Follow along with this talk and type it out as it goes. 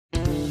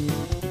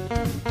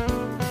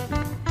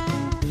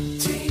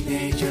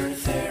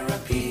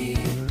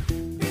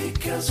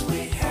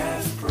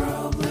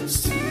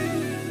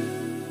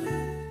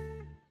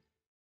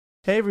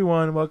Hey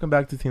everyone, welcome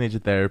back to Teenager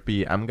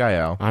Therapy. I'm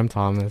Gael. I'm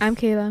Thomas. I'm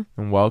Kayla.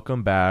 And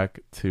welcome back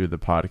to the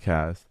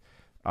podcast.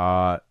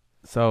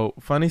 So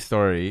funny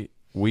story,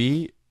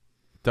 we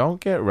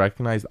don't get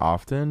recognized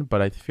often,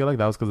 but I feel like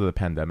that was because of the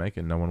pandemic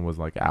and no one was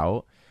like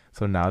out.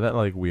 So now that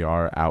like we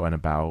are out and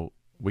about,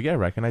 we get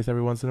recognized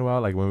every once in a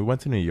while. Like when we went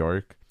to New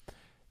York,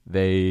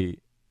 there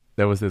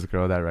was this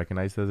girl that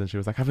recognized us and she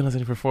was like, I've been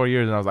listening for 4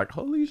 years, and I was like,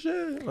 holy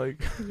shit.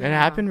 Like And it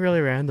happened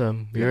really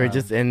random. We were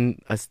just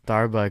in a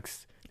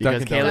Starbucks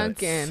because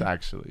Dunkin'.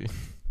 Actually.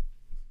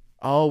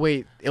 Oh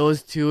wait, it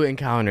was two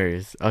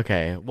encounters.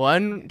 Okay.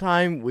 One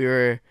time we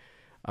were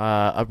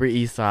Upper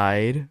East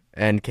Side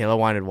and Kayla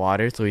wanted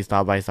water, so we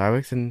stopped by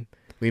Starbucks and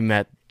we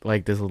met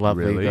like this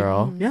lovely Really?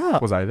 girl. Yeah.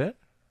 Was I there?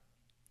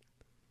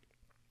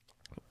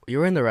 You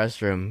were in the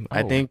restroom.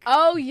 I Oh. think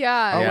Oh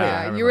yeah, Oh, yeah.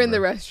 wait, I You were in the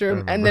remember.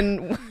 restroom, I and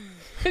then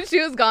she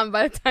was gone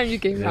by the time you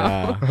came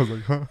Yeah. out. I was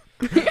like, huh?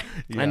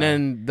 Yeah. And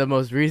then the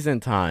most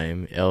recent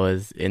time it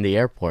was in the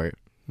airport.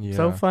 Yeah.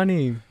 So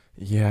funny.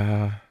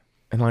 Yeah.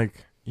 And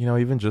like, you know,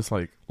 even just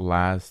like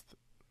last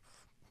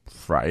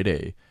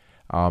Friday,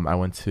 I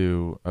went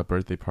to a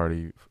birthday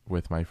party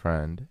with my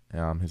friend,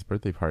 his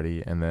birthday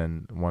party, and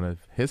then one of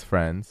his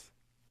friends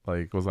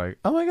like was like,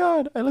 oh my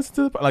god, I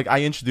listened to like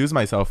I introduced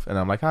myself and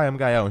I'm like, hi, I'm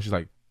Gael, and she's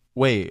like,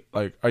 wait,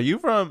 like, are you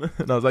from?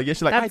 And I was like, yeah.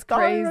 She's like, That's I thought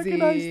I crazy.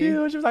 recognized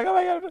you. And she was like, oh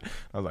my god.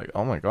 I was like,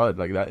 oh my god,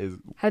 like that is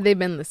Had they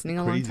been listening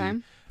a long Crazy.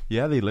 time?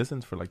 yeah. They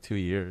listened for like 2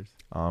 years,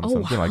 Oh,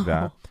 something like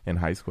that. wow. In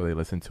high school, they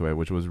listened to it,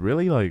 which was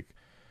really like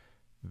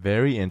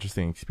very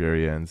interesting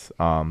experience.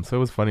 So it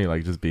was funny,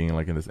 like just being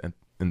like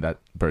in that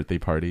birthday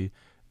party,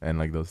 and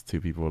like those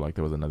two people, like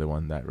there was another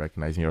one that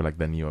recognized me or like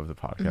that knew of the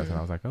podcast, and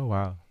I was like, oh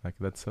wow, like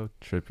that's so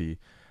trippy.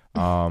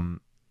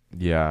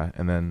 Yeah,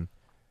 and then,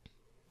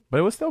 but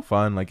it was still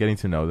fun, like getting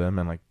to know them,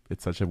 and like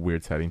it's such a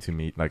weird setting to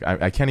meet. Like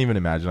I can't even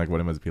imagine like what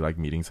it must be like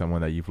meeting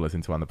someone that you've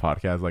listened to on the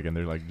podcast, like, and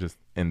they're like just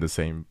in the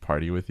same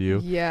party with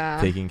you, Yeah.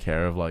 taking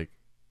care of like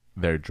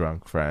their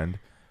drunk friend,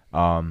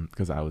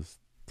 because I was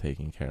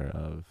taking care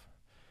of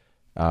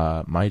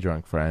my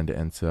drunk friend.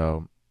 And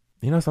so,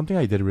 you know, something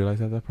I did realize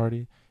at that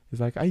party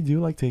is like I do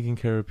like taking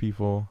care of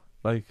people.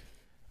 Like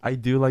I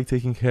do like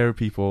taking care of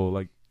people.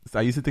 Like I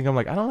used to think I'm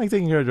like, I don't like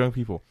taking care of drunk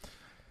people.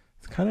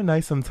 It's kind of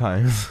nice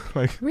sometimes.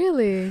 Like,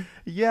 Really?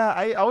 yeah,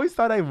 I always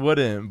thought I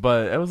wouldn't,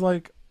 but it was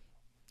like,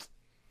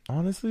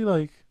 honestly,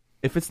 like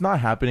if it's not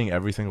happening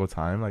every single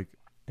time, like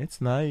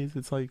it's nice.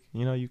 It's like,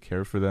 you know, you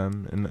care for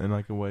them in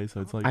like a way. So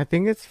it's like, I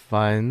think it's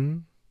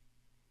fun,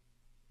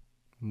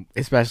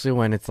 especially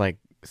when it's like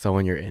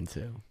someone you're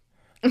into.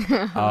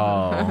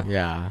 oh,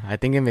 Yeah, I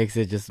think it makes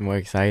it just more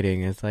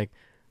exciting. It's like,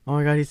 oh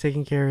my god, he's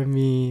taking care of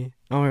me.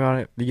 Oh my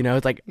god, you know,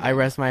 it's like I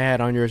rest my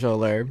head on your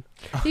shoulder.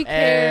 He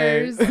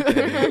cares.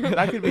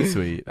 that could be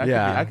sweet.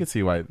 Yeah. I could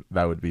see why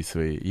that would be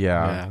sweet.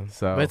 Yeah.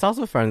 So, But it's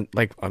also fun.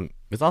 Like,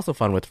 it's also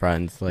fun with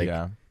friends. Like,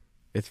 yeah.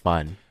 it's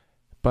fun.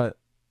 But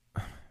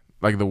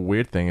like the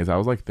weird thing is, I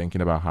was like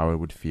thinking about how it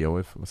would feel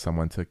if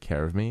someone took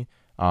care of me.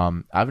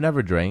 I've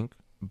never drank,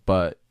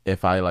 but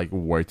if I like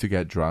were to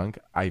get drunk,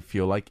 I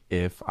feel like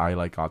if I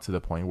like got to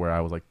the point where I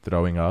was like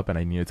throwing up and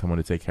I needed someone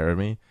to take care of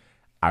me,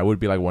 I would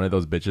be like one of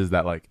those bitches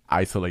that like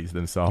isolates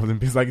themselves and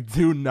be like,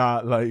 do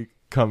not like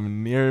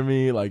come near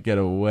me, like get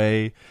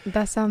away.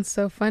 That sounds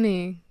so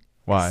funny.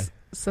 Why?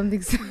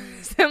 Something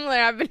similar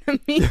happened to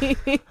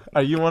me.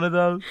 Are you one of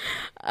those?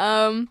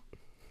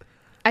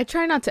 I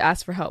try not to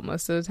ask for help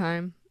most of the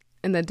time,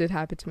 and that did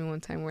happen to me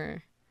one time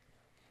where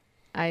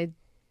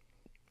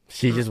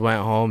She just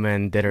went home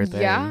and did her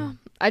thing. yeah,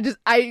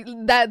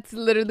 that's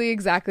literally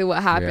exactly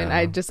what happened.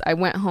 Yeah. I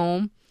went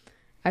home,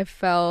 I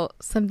felt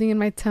something in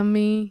my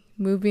tummy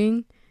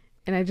moving,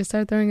 and I just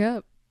started throwing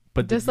up.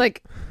 But Just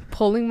like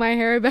pulling my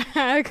hair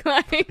back,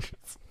 like.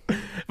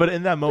 But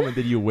in that moment,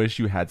 did you wish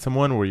you had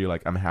someone? Or were you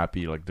like, I'm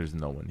happy, like there's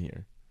no one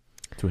here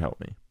to help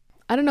me?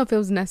 I don't know if it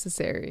was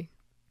necessary.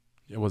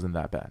 It wasn't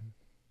that bad.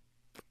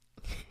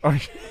 Or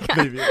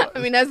maybe it was. I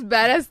mean, as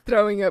bad as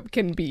throwing up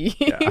can be,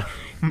 Yeah.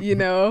 you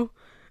know.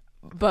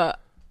 But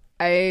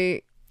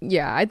I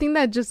think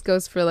that just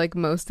goes for like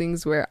most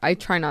things where I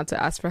try not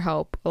to ask for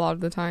help a lot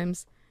of the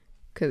times,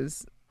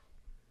 cause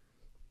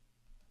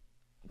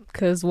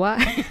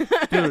why?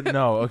 Dude,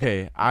 no,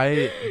 okay.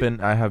 I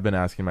have been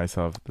asking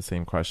myself the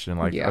same question.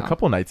 Like Yeah. a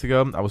couple nights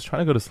ago, I was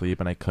trying to go to sleep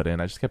and I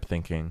couldn't. I just kept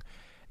thinking.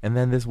 And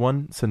then this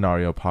one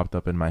scenario popped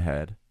up in my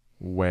head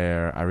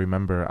where I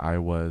remember I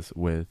was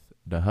with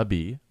the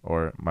hubby,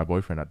 or my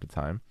boyfriend at the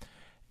time,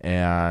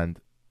 and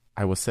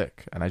I was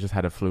sick and I just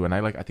had a flu, and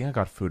I think I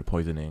got food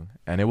poisoning.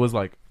 And it was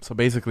like, so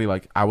basically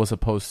like I was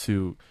supposed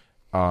to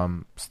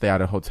stay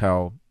at a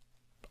hotel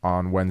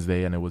on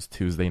Wednesday, and it was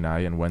Tuesday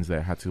night, and Wednesday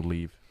I had to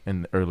leave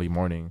in the early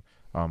morning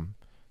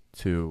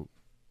to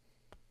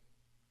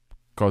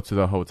go to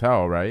the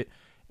hotel, right?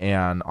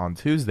 And on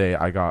Tuesday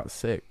I got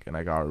sick, and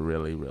I got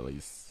really, really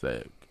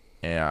sick.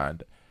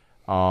 And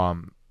I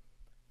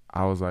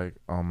was like,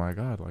 oh my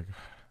god, like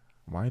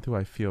why do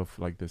I feel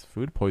like this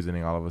food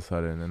poisoning all of a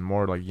sudden? And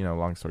more like, you know,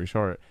 long story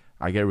short,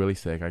 I get really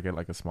sick. I get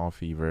like a small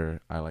fever.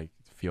 I like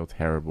feel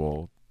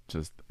terrible,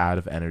 just out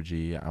of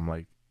energy. I'm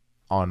like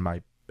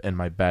in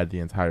my bed the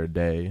entire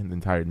day, the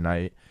entire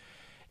night.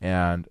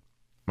 And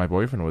my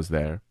boyfriend was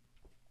there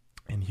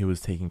and he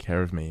was taking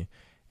care of me.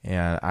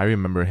 And I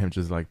remember him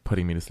just like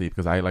putting me to sleep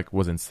because I like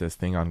was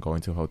insisting on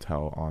going to a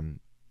hotel on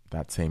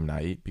that same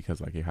night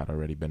because like it had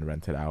already been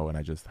rented out and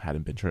I just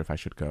hadn't been sure if I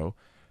should go.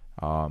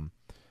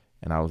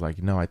 And I was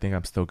like, no, I think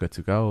I'm still good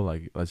to go.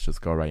 Like, let's just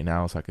go right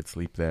now so I could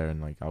sleep there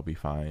and like I'll be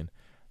fine.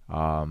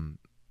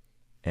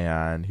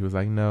 And he was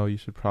like, no, you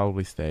should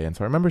probably stay. And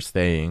so I remember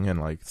staying and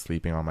like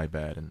sleeping on my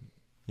bed. And,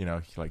 you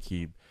know,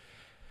 he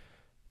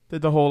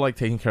did the whole like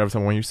taking care of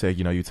someone when you're sick.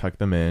 You know, you tuck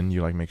them in,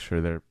 you like make sure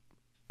they're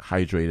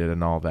hydrated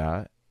and all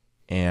that.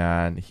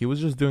 And he was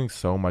just doing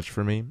so much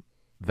for me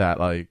that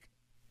like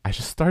I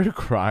just started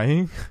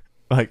crying.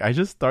 Like I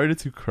just started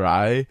to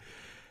cry.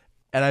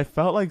 And I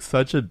felt like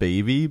such a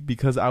baby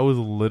because I was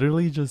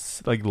literally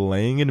just like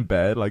laying in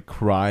bed, like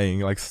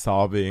crying, like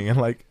sobbing,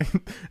 and like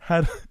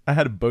I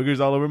had boogers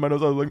all over my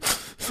nose. I was like,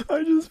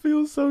 I just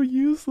feel so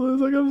useless.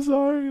 Like I'm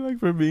sorry, like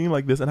for being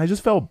like this. And I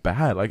just felt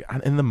bad. Like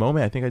in the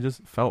moment, I think I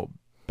just felt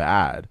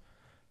bad.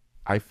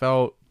 I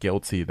felt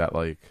guilty that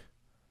like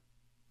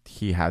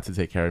he had to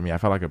take care of me. I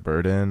felt like a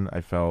burden.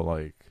 I felt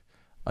like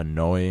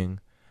annoying.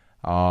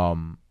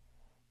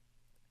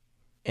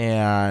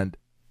 And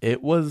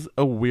it was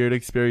a weird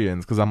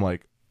experience because I'm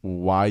like,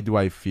 why do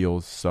I feel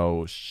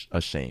so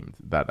ashamed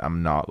that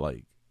I'm not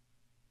like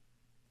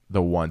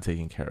the one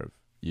taking care of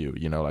you?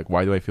 You know, like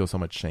why do I feel so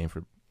much shame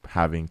for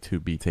having to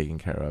be taken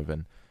care of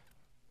and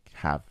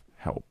have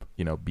help,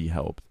 you know, be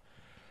helped?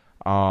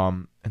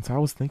 And so I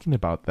was thinking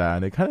about that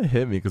and it kind of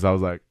hit me because I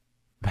was like,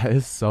 that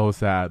is so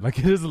sad. Like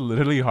it is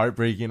literally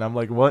heartbreaking. I'm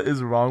like, what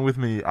is wrong with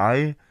me?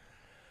 I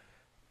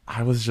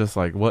was just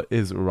like, what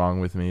is wrong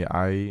with me?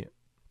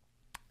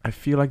 I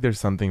feel like there's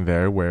something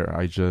there where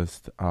I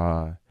just,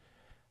 I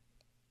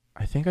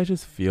think I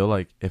just feel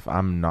like if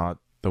I'm not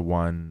the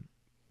one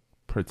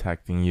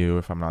protecting you,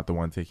 if I'm not the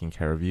one taking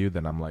care of you,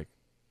 then I'm like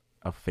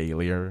a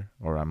failure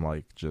or I'm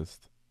like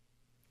just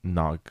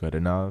not good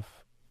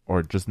enough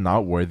or just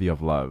not worthy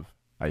of love,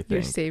 I think.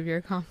 Your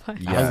savior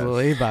complex. I was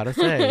literally about to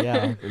say,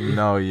 yeah.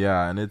 No,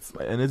 yeah. And it's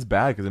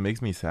bad because it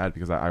makes me sad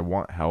because I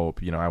want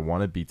help, you know, I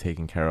want to be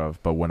taken care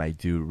of. But when I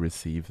do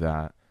receive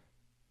that,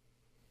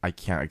 I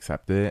can't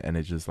accept it, and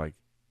it just like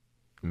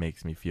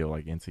makes me feel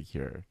like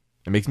insecure.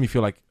 It makes me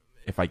feel like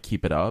if I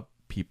keep it up,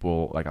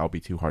 people like I'll be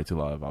too hard to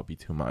love, I'll be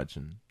too much,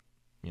 and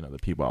you know the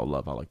people I'll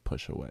love I'll like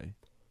push away.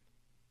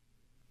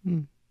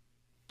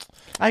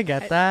 I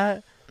get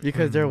that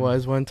because there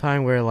was one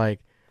time where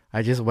like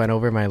I just went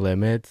over my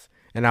limits,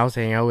 and I was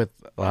hanging out with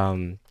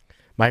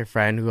my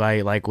friend who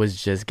I like was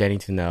just getting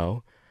to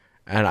know,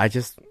 and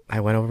I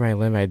went over my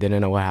limit. I didn't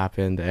know what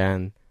happened,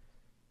 and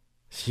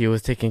she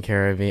was taking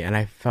care of me and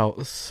I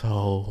felt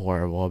so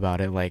horrible about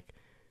it. Like,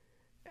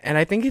 and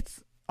I think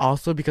it's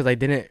also because I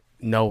didn't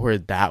know her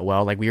that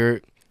well. Like we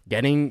were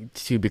getting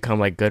to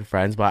become like good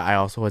friends, but I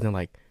also wasn't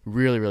like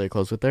really, really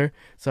close with her.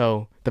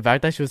 So the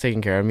fact that she was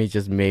taking care of me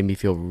just made me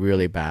feel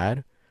really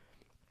bad.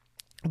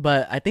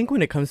 But I think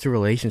when it comes to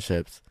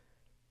relationships,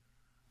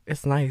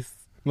 it's nice.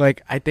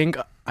 Like, I think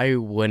I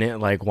wouldn't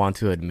like want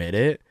to admit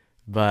it,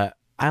 but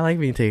I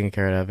like being taken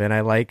care of and I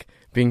like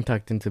being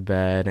tucked into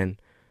bed and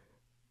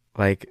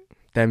like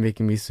them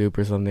making me soup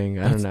or something.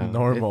 I don't know.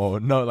 Normal.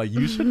 No, like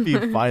you should be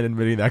fine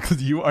admitting that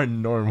because you are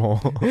normal.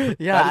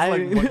 Yeah, that's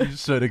like what you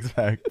should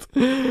expect.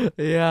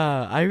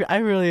 Yeah, I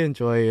really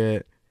enjoy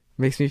it.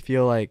 Makes me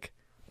feel like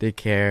they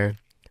care.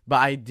 But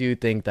I do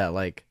think that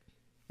like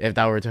if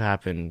that were to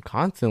happen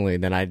constantly,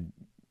 then I'd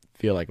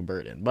feel like a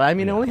burden. But I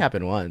mean, it only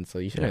happened once, so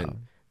you shouldn't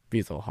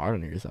be so hard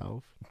on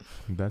yourself.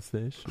 That's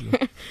the issue.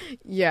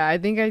 Yeah, I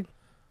think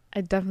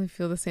I definitely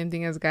feel the same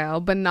thing as Gael,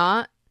 but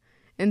not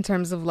in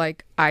terms of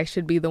like I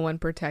should be the one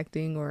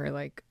protecting or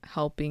like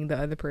helping the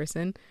other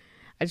person.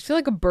 I just feel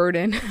like a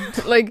burden.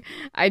 Like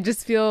I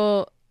just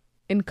feel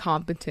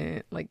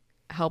incompetent, like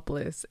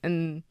helpless,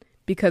 and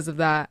because of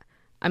that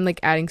I'm like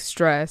adding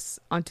stress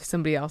onto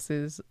somebody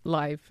else's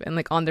life and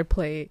like on their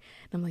plate,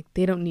 and I'm like,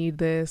 they don't need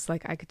this,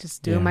 like I could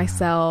just do it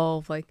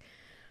myself. Like,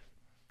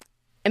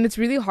 and it's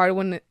really hard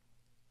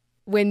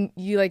when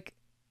you like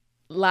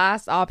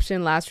last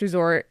option, last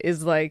resort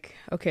is like,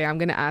 okay, I'm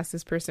gonna ask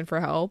this person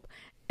for help,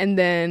 and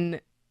then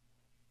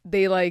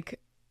they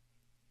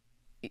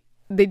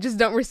just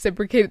don't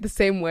reciprocate it the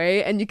same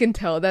way, and you can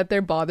tell that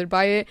they're bothered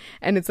by it,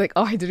 and it's like,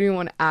 oh, I didn't even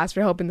want to ask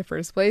for help in the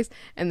first place,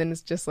 and then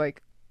it's just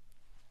like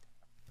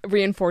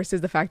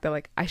reinforces the fact that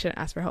like I shouldn't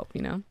ask for help,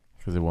 you know,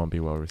 because it won't be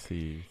well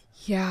received.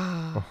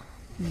 Yeah,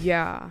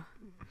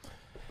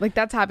 like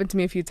that's happened to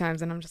me a few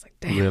times, and I'm just like,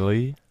 damn.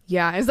 Really?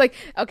 Yeah, it's like,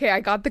 okay,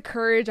 I got the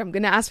courage, I'm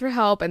gonna ask for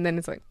help, and then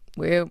it's like,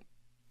 wait,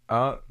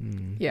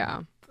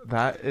 yeah,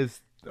 that is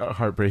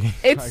heartbreaking.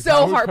 It's like,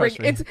 so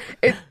heartbreaking.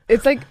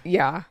 It's like,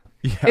 yeah,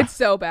 it's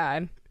so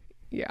bad.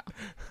 Yeah,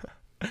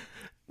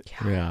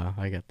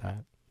 I get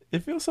that.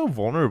 It feels so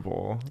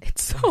vulnerable.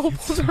 It's so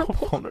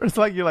vulnerable. It's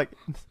like you're like,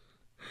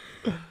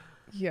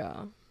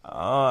 yeah.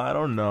 I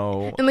don't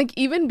know. And like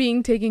even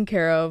being taken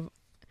care of,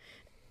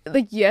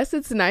 like, yes,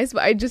 it's nice,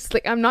 but I just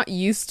like I'm not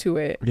used to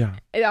it. Yeah.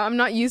 I'm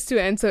not used to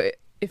it, and so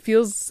it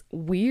feels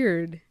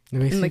weird. It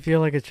makes And, me like, feel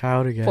like a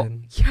child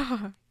again.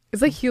 Yeah,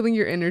 it's like healing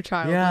your inner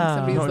child. Yeah. When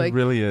somebody's No, like it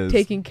really is.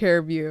 taking care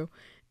of you.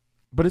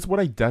 But it's what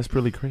I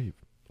desperately crave.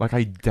 Like,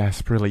 I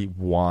desperately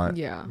want.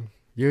 Yeah.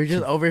 You're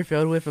just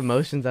overfilled with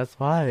emotions. That's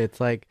why.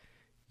 It's like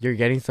you're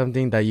getting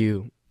something that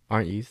you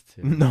aren't used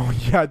to. No,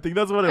 yeah, I think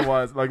that's what it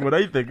was. Like, when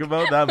I think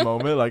about that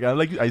moment,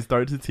 I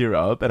start to tear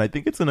up, and I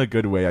think it's in a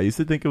good way. I used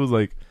to think it was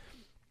like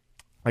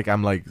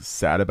I'm like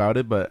sad about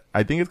it, but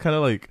I think it's kind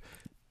of like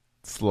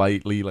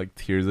slightly like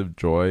tears of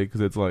joy,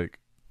 because it's like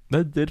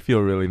that did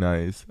feel really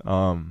nice.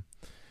 And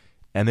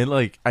then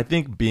like I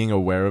think being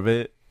aware of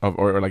it,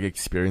 or like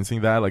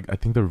experiencing that, like I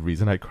think the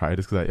reason I cried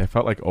is because I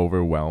felt like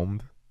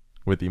overwhelmed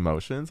with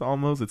emotions.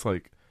 Almost, it's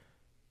like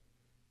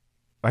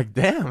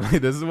damn,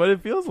 like, this is what it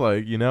feels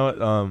like, you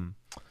know.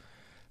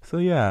 So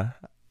yeah,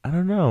 I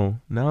don't know.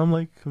 Now I'm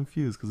like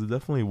confused, because it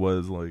definitely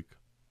was like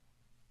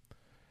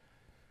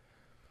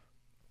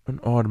an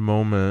odd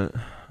moment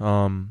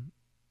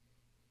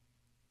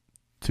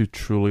to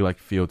truly like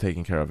feel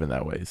taken care of in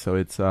that way. So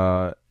it's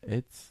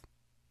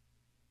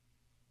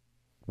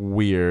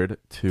weird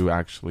to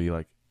actually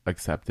like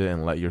accept it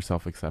and let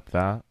yourself accept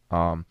that,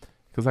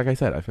 because like I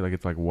said, I feel like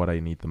it's like what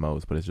I need the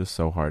most, but it's just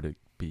so hard to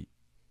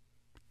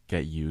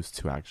get used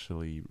to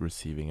actually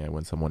receiving it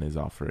when someone is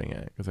offering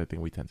it, because I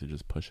think we tend to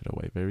just push it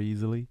away very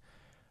easily.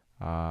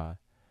 So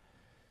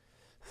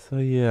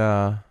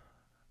yeah,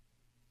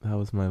 that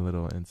was my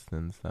little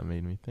instance that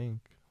made me think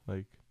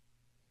like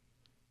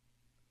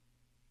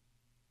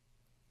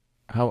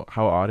how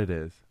odd it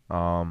is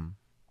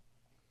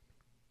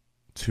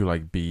to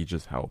like be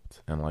just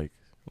helped and like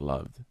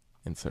loved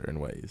in certain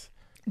ways.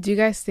 Do you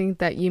guys think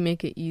that you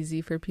make it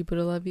easy for people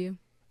to love you?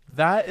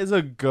 That is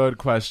a good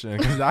question,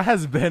 because that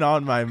has been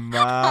on my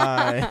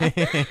mind.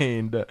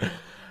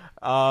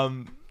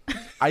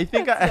 I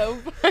think So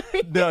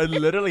funny. no, it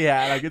literally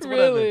had, like, it's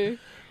Really?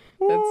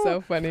 That's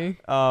so funny.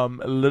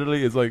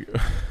 literally it's like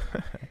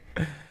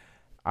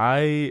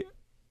I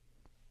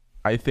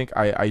think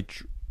I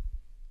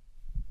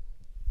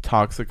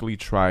toxically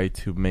try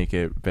to make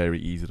it very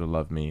easy to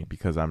love me,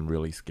 because I'm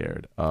really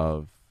scared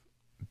of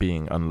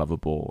being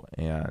unlovable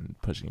and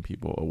pushing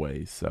people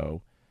away.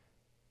 So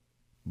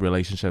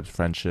relationships,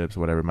 friendships,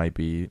 whatever it might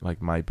be,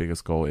 like my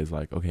biggest goal is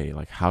like, okay,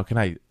 like how can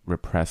I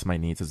repress my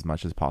needs as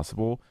much as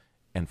possible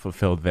and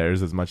fulfill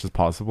theirs as much as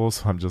possible,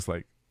 so I'm just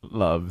like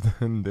loved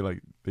and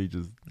they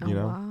just, you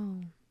know. Wow.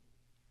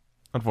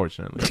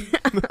 Unfortunately.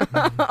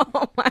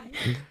 Oh my.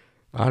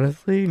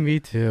 Honestly, me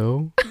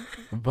too.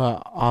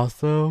 But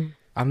also,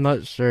 I'm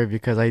not sure,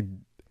 because I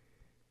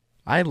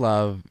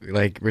love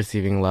like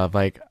receiving love.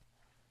 Like,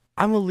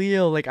 I'm a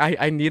Leo. Like,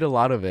 I need a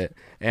lot of it,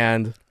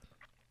 and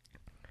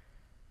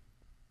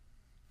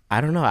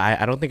I don't know.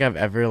 I don't think I've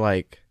ever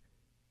like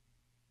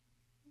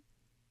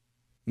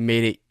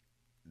made it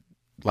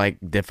like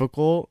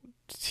difficult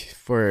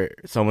for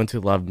someone to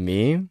love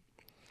me.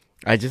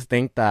 I just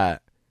think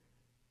that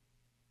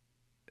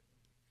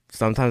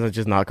sometimes I'm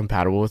just not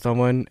compatible with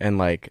someone, and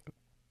like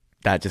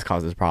that just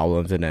causes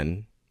problems, and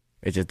then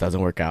it just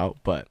doesn't work out.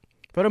 But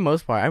for the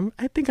most part,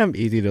 I think I'm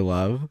easy to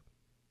love.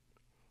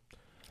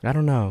 I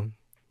don't know.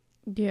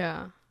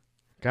 Yeah.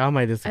 Gal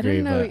might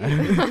disagree, don't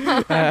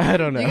know. but I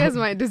don't know. You guys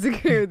might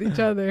disagree with each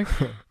other.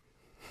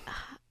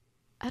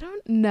 I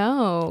don't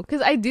know,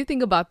 because I do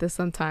think about this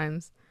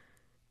sometimes,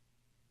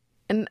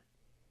 and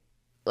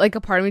like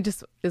a part of me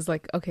just is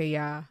like, okay,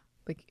 yeah,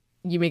 like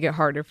you make it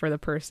harder for the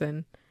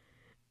person,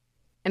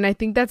 and I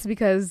think that's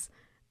because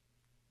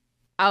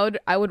I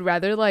would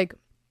rather like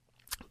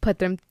put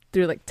them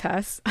through like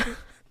tests.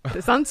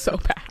 This sounds so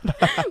bad.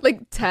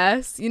 Like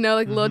tests, you know,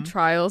 like little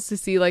trials to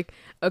see like,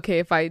 okay,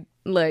 if I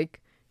like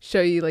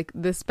show you like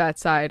this bad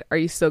side, are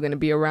you still going to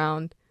be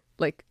around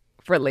like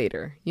for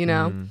later, you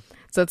know?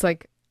 So it's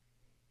like,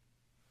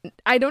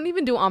 I don't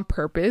even do it on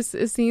purpose.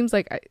 It seems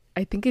like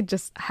I think it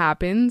just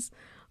happens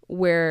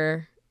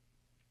where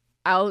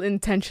I'll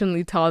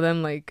intentionally tell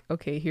them like,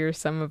 okay, here's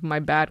some of my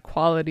bad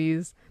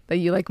qualities that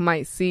you like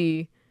might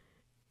see.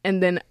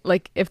 And then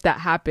like, if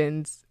that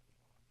happens,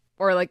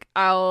 or like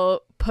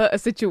I'll put a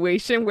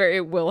situation where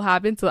it will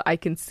happen so that I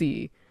can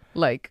see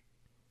like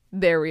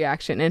their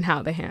reaction and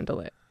how they handle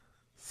it.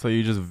 So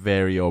you just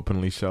very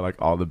openly show like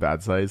all the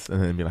bad sides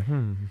and then be like,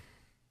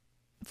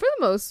 For the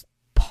most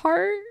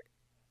part,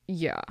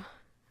 yeah.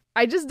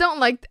 I just don't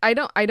like, I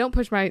don't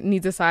push my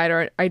needs aside,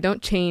 or I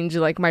don't change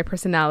like my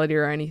personality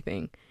or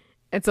anything.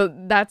 And so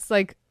that's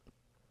like,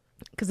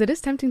 because it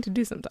is tempting to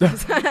do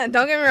sometimes. Don't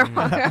get me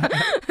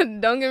wrong.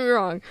 Don't get me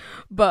wrong.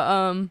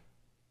 But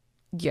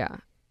yeah.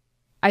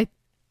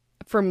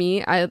 For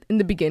me, in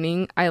the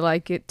beginning, I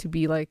like it to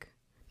be like,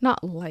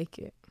 not like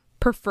it,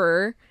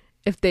 prefer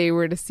if they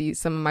were to see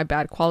some of my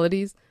bad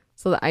qualities,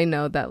 so that I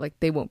know that like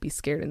they won't be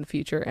scared in the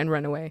future and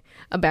run away.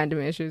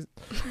 Abandonment issues.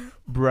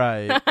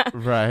 right.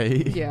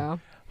 Yeah.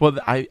 Well,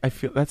 I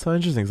feel that's so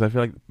interesting, because I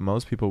feel like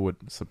most people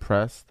would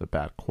suppress the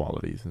bad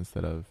qualities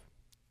instead of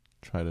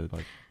try to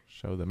like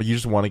show them. But you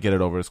just want to get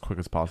it over as quick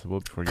as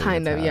possible before you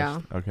Kind get of,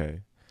 attached. yeah. Okay.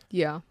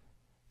 Yeah.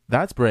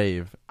 That's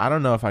brave. I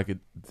don't know if I could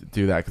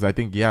do that because I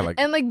think like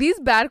And like these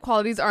bad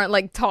qualities aren't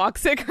like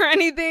toxic or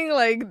anything.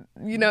 Like,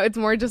 you know, it's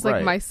more just like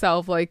Right.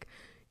 myself, like,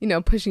 you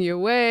know, pushing you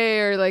away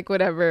or like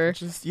whatever.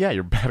 just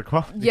your bad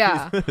quality.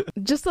 Yeah.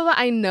 Just so that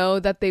I know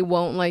that they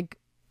won't like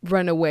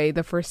run away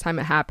the first time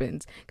it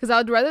happens. Because I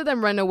would rather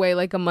them run away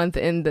like a month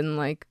in than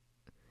like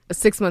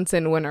 6 months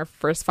in when our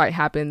first fight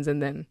happens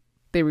and then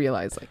they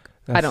realize like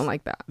I don't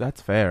like that.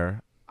 That's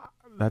fair.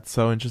 That's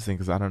so interesting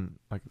because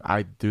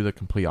I do the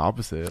complete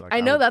opposite. Like, I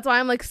know, that's why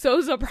I'm like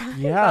so surprised.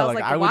 Yeah, I was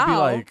I would be wow.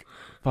 like,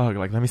 fuck,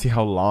 like let me see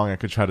how long I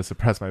could try to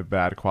suppress my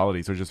bad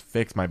qualities or just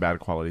fix my bad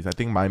qualities. I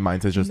think my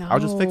mindset is just I'll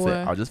just fix it.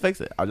 No. I'll just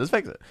fix it. I'll just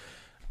fix it.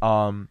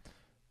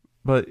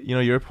 But you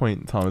know, your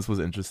point, Thomas, was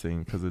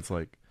interesting because it's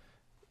like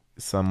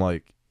some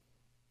like,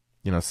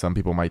 you know, some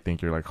people might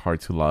think you're like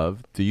hard to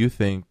love. Do you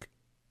think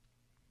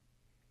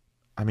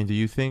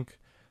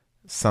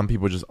some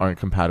people just aren't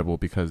compatible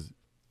because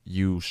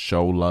you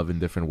show love in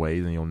different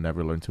ways and you'll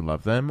never learn to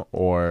love them?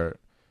 Or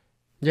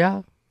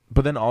Yeah.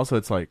 but then also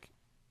it's like,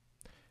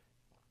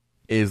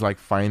 is like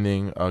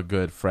finding a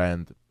good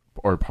friend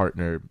or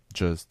partner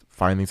just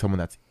finding someone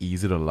that's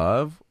easy to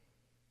love?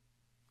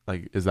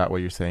 Like, is that what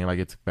you're saying? Like,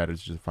 it's better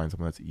to just find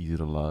someone that's easy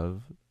to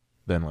love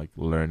than like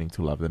learning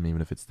to love them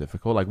even if it's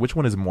difficult? Like, which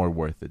one is more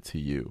worth it to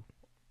you?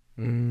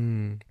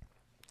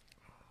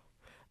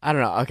 I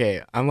don't know.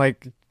 Okay, I'm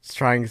like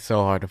trying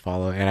so hard to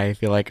follow, and I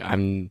feel like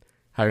I'm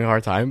having a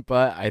hard time.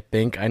 But I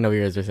think I know what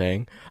you guys are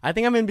saying. I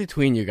think I'm in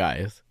between you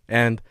guys,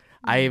 and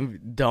I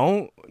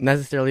don't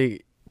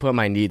necessarily put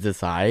my needs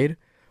aside,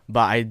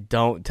 but I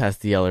don't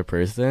test the other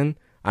person.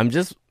 I'm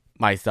just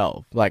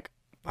myself. Like,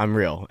 I'm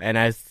real, and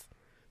I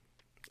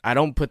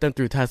don't put them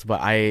through tests.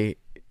 But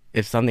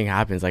if something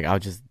happens, like I'll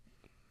just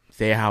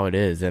say how it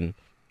is, and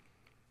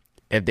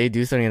if they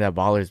do something that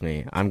bothers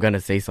me, I'm gonna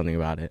say something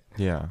about it.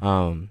 Yeah.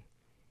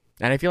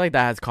 And I feel like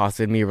that has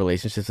costed me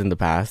relationships in the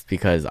past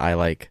because I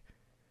like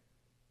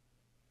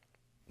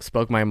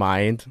spoke my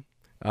mind,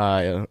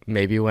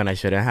 maybe when I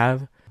shouldn't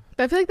have.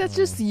 But I feel like that's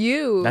just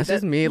you. That's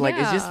just me. Like,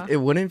 yeah. it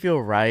wouldn't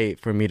feel right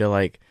for me to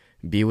like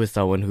be with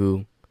someone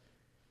who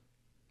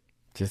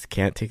just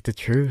can't take the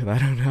truth. I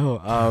don't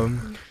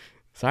know.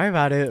 Sorry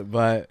about it,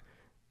 but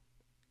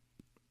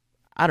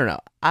I don't know.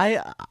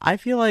 I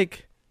feel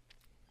like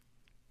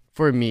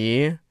for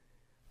me,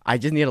 I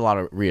just need a lot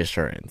of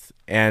reassurance.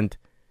 And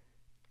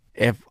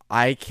if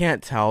I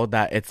can't tell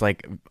that it's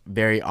like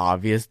very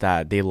obvious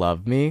that they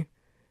love me,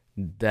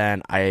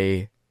 then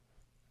I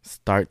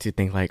start to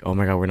think like, oh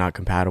my God, we're not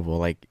compatible.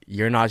 Like,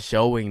 you're not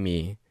showing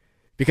me,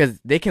 because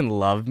they can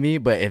love me,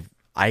 but if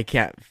I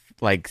can't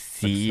like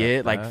see Accept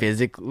it like that.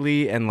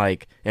 physically and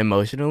like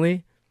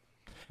emotionally,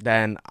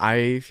 then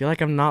I feel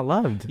like I'm not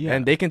loved. Yeah.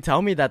 And they can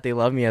tell me that they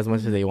love me as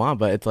much as they want,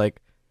 but it's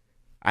like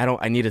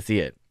I need to see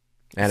it.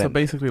 And So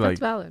basically, That's like,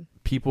 valid.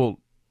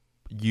 people,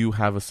 you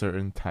have a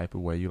certain type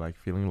of way you like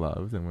feeling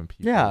loved, and when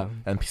people, Yeah.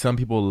 and some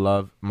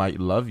people might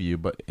love you,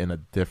 but in a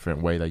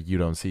different way that you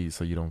don't see,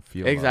 so you don't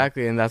feel loved.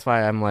 exactly, and that's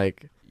why I'm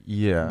like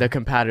Yeah. the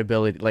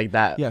compatibility, like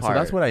that. Yeah, so part.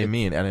 that's what I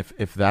mean. And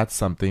if that's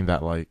something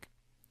that like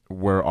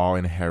we're all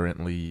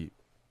inherently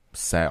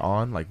set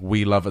on, like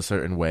we love a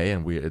certain way,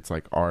 and it's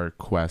like our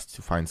quest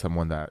to find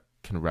someone that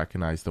can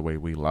recognize the way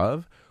we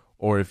love,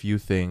 or if you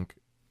think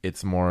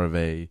it's more of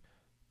a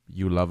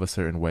you love a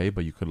certain way,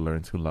 but you could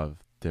learn to love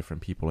different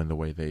people in the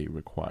way they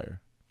require.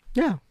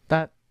 Yeah,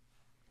 that.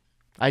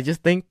 I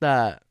just think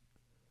that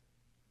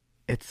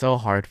it's so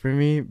hard for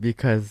me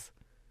because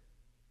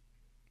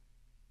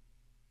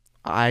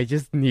I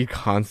just need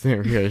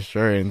constant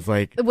reassurance.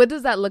 Like, What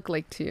does that look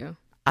like to you?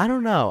 I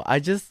don't know. I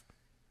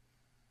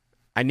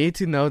need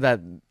to know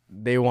that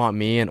they want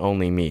me and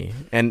only me.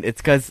 And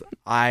it's because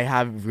I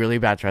have really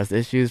bad trust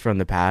issues from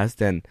the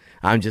past, and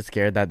I'm just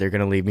scared that they're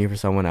going to leave me for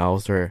someone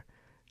else, or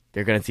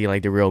they're going to see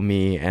like the real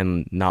me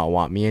and not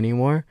want me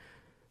anymore.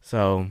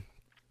 So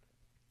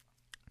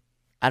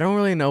I don't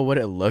really know what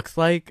it looks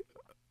like,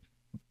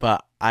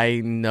 but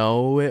I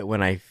know it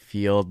when I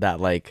feel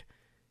that like,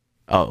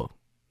 oh,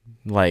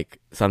 like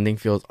something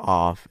feels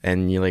off,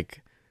 and you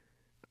like,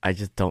 I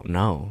just don't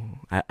know.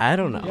 I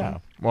don't know. Yeah.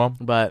 Well,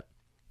 But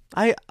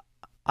I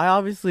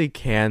obviously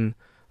can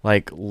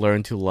like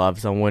learn to love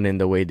someone in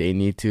the way they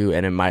need to,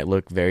 and it might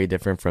look very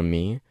different from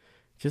me.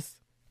 Just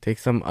take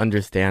some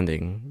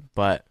understanding.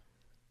 But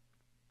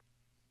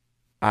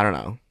I don't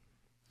know.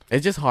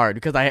 It's just hard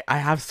because I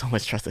have so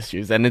much trust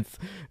issues, and it's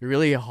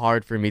really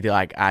hard for me to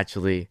like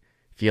actually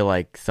feel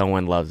like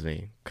someone loves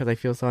me because I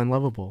feel so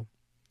unlovable.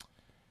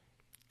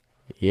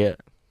 Yeah.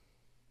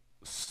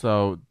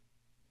 so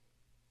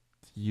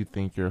you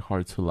think you're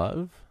hard to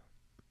love?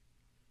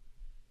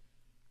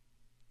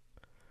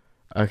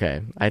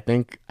 Okay, I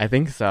think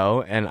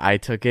so, and I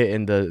took it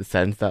in the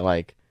sense that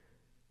like,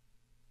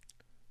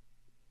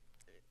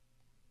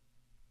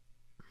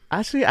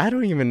 actually I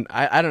don't know.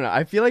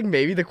 I feel like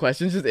maybe the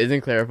question just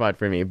isn't clarified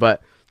for me,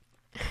 but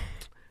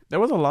There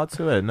was a lot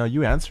to it. No,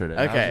 you answered it.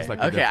 That was okay, just, like,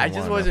 a okay, I different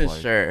just one of, wasn't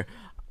like, sure.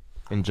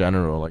 in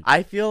general, like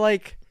I feel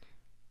like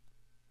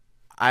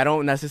I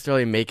don't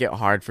necessarily make it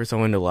hard for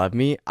someone to love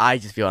me. I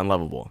just feel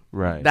unlovable.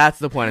 Right. That's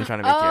the point I'm trying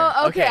to make here.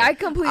 Oh, okay. I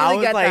completely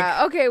was, get like,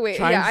 that. Okay, wait.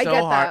 trying Yeah, I so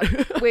get hard.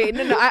 that. Wait,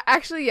 no. I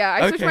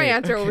switched my Okay,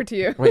 answer over to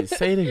you. Wait,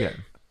 say it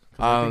again. 'Cause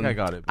I think I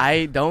got it.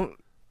 I don't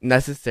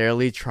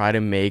necessarily try to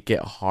make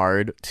it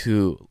hard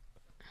to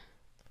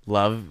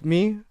love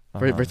me,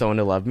 for someone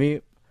to love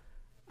me.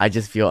 I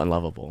just feel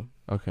unlovable.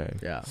 Okay.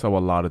 Yeah. So a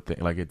lot of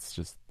things, like it's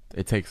just,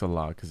 it takes a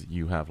lot because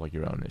you have like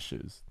your own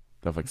issues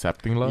of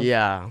accepting love.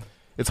 Yeah.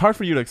 It's hard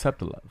for you to accept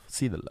the love,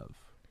 see the love.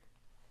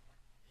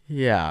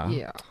 Yeah.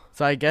 Yeah.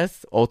 So I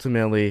guess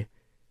ultimately,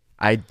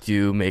 I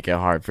do make it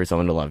hard for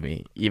someone to love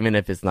me, even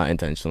if it's not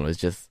intentional. It's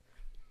just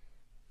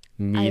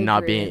me I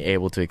not agree. being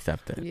able to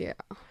accept it. Yeah.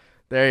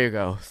 There you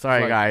go.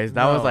 Sorry, Like, guys.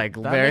 That no, was like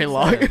that very makes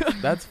long.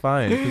 sense. That's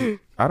fine. 'Cause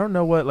I don't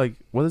know what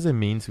does it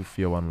mean to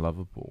feel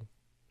unlovable?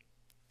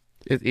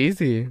 It's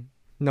easy.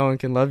 No one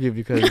can love you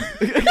because.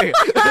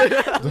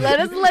 Let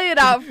us lay it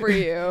out for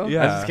you. I'm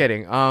just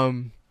kidding.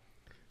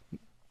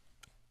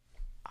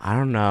 I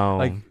don't know.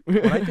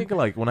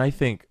 Like when I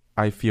think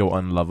I feel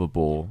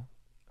unlovable,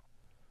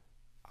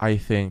 I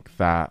think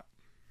that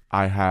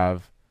I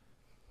have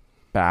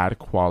bad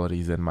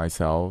qualities in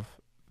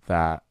myself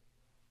that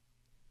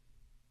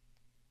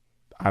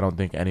I don't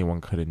think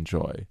anyone could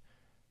enjoy.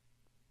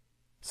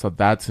 So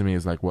that to me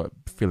is like what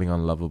feeling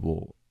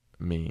unlovable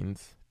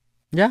means.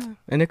 Yeah,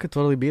 and it could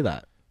totally be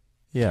that.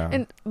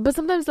 Yeah. But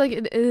sometimes like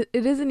it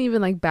isn't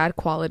even like bad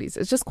qualities.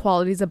 It's just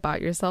qualities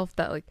about yourself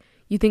that like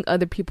you think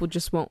other people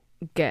just won't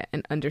get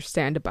and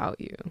understand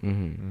about you.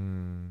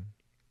 Mm-hmm.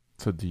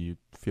 So do you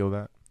feel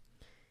that?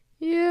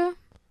 Yeah.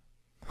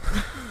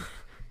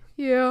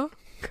 Yeah.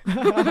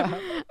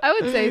 I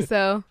would say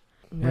so.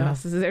 What Yeah.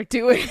 else is there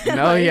to it?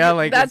 No, yeah,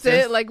 like, that's it's it.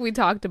 just- Like we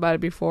talked about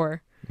it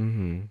before.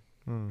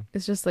 Mm-hmm.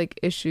 It's just like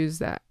issues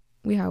that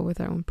we have with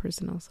our own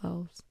personal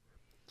selves.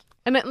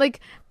 And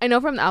I know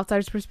from the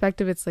outsider's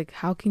perspective, it's like,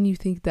 how can you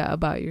think that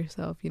about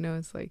yourself? You know,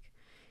 it's like,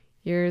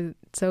 you're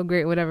so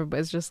great, whatever.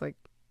 But it's just like,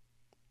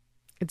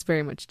 it's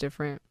very much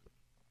different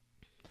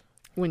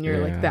when you're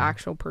like the Yeah.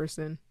 actual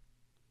person.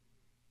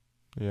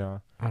 Yeah.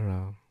 I don't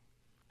know.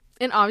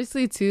 And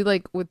obviously too,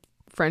 like with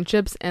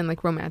friendships and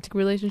like romantic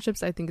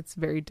relationships, I think it's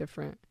very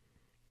different.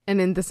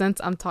 And in the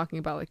sense I'm talking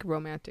about like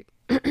romantic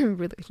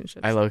relationships.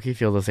 I low-key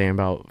feel the same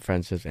about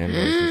friendships and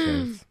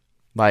relationships.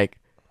 Like,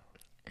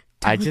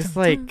 I just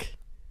like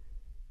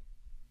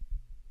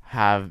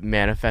have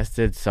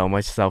manifested so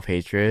much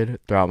self-hatred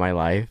throughout my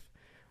life,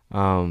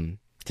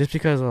 just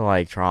because of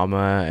like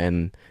trauma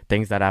and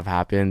things that have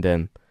happened.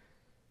 And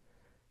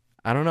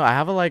I don't know, I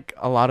have a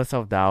lot of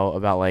self-doubt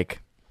about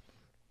like,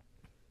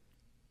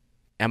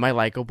 am I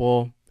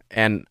likable?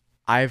 And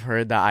I've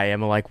heard that I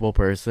am a likable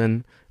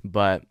person,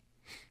 but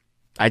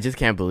I just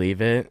can't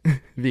believe it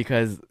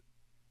because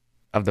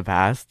of the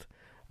past.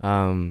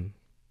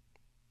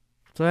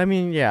 So I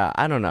mean, yeah,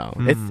 I don't know.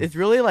 It's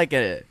really like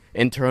a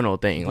internal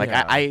thing. Like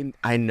Yeah.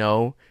 I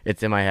know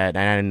it's in my head,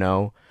 and I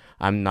know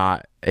I'm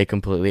not a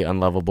completely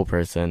unlovable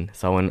person.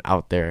 Someone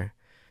out there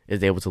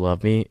is able to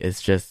love me.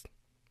 It's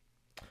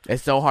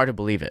so hard to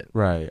believe it.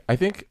 Right. I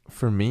think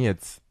for me, I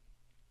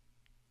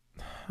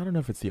don't know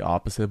if it's the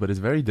opposite, but it's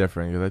very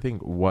different because I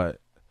think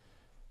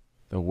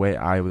the way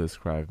I would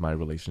describe my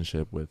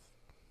relationship with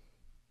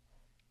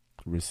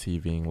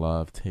receiving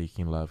love,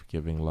 taking love,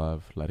 giving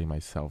love, letting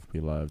myself be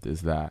loved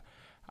is that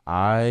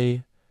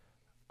I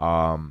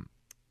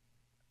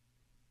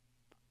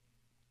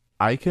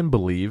can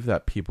believe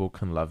that people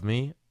can love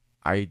me.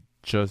 I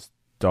just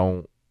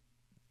don't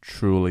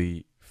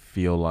truly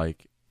feel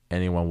like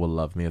anyone will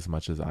love me as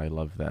much as I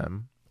love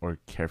them or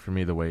care for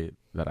me the way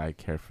that I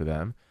care for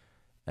them.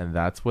 And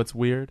that's what's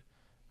weird.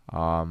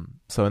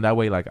 So in that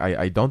way, like,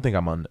 I don't think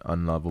I'm an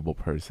unlovable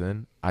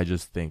person. I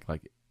just think,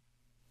 like,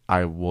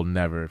 I will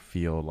never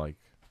feel, like,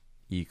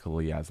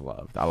 equally as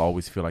loved. I'll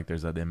always feel like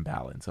there's an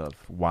imbalance of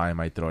why am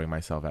I throwing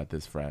myself at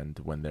this friend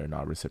when they're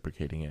not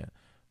reciprocating it,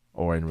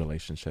 or in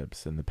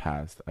relationships in the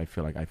past. I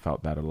feel like I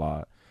felt that a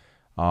lot.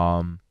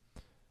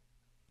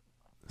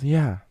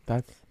 Yeah,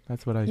 that's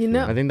what I feel.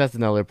 I think that's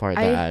another part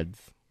that adds.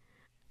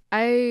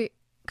 I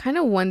kind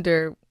of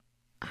wonder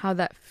how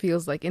that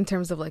feels like in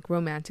terms of like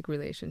romantic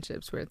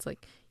relationships where it's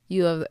like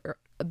you love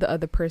the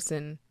other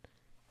person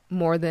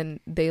more than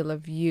they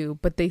love you,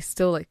 but they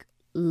still like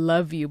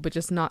love you, but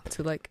just not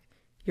to like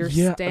your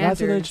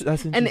standards.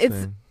 That's interesting. And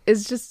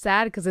it's just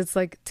sad because it's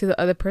like to the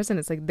other person,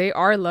 it's like they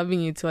are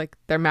loving you to like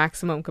their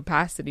maximum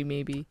capacity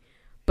maybe,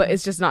 but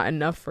it's just not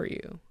enough for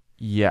you.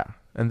 Yeah.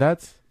 And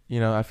that's,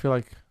 I feel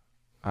like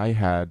I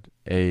had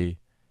a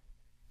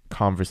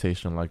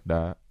conversation like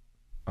that.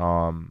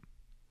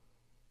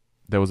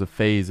 There was a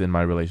phase in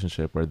my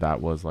relationship where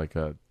that was like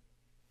a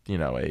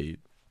big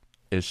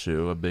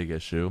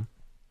issue.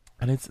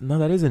 And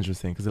that is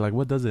interesting because like,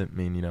 what does it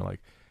mean? Like,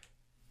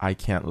 I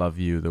can't love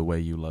you the way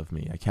you love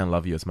me. I can't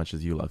love you as much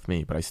as you love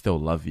me, but I still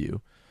love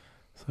you.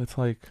 So it's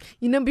like,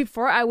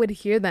 before I would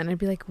hear that and I'd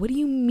be like, what do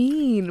you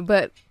mean?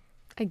 But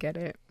I get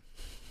it.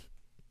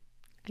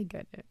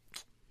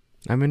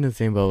 I'm in the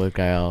same boat with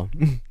Gael.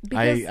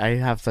 Because I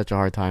have such a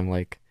hard time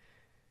like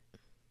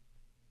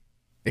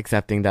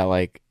accepting that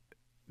like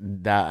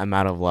that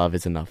amount of love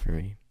is enough for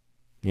me.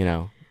 You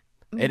know,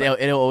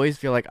 it'll always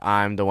feel like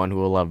I'm the one who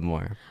will love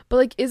more. But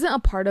like, isn't a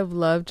part of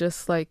love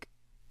just like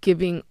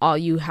giving all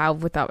you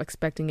have without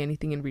expecting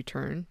anything in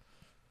return?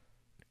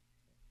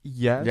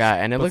 Yes. Yeah,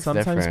 and it but looks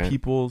sometimes different.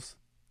 people's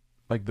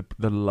like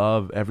the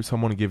love,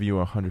 someone give you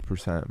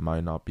 100%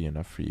 might not be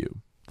enough for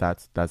you.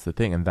 That's the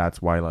thing, and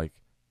that's why like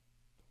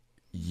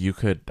you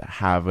could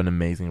have an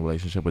amazing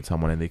relationship with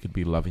someone and they could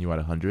be loving you at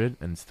 100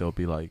 and still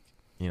be like,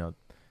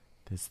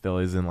 this still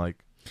isn't like.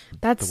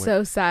 That's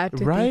so sad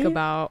to think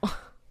about.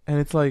 And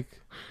it's like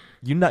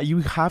you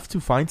have to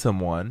find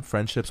someone,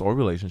 friendships or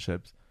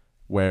relationships,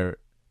 where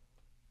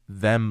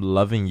them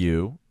loving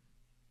you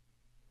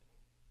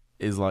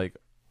is like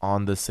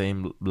on the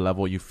same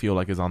level, you feel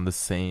like is on the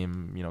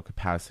same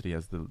capacity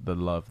as the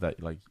love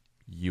that like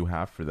you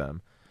have for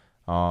them,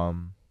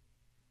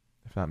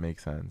 if that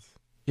makes sense.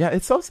 Yeah,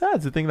 it's so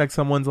sad to think like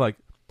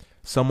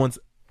someone's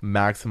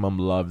maximum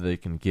love they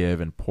can give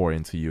and pour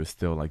into you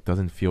still like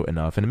doesn't feel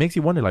enough, and it makes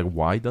you wonder like,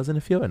 why doesn't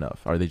it feel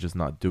enough? Are they just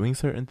not doing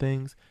certain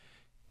things?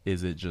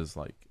 Is it just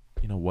like,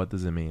 what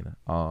does it mean?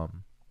 So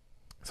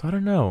I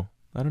don't know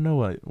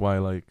why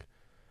like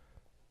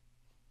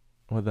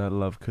what that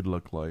love could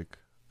look like.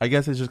 I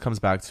guess it just comes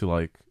back to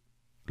like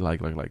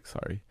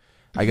sorry,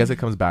 I guess it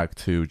comes back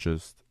to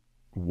just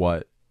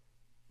what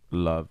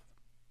love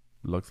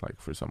looks like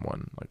for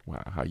someone, like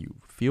how you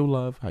feel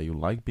love, how you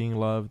like being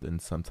loved,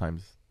 and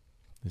sometimes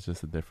it's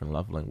just a different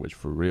love language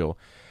for real.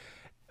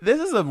 This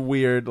is a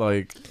weird,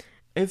 like,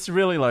 it's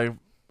really like,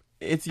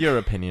 it's your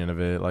opinion of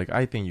it. Like,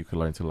 I think you could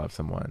learn to love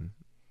someone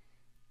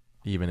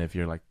even if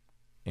you're like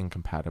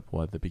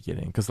incompatible at the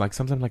beginning, because like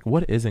sometimes like,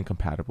 what is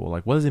incompatible?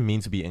 Like, what does it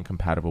mean to be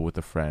incompatible with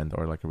a friend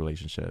or like a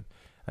relationship?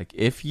 Like,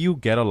 if you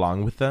get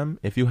along with them,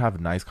 if you have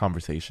nice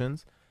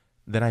conversations,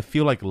 then I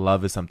feel like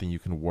love is something you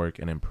can work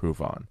and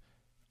improve on,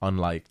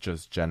 unlike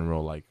just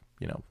general like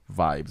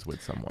vibes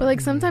with someone. But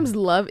like sometimes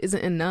love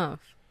isn't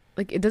enough.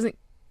 Like, it doesn't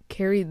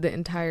carry the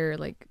entire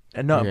like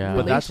no,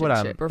 but that's what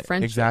I'm or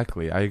friendship.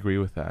 Exactly, I agree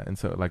with that. And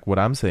so like what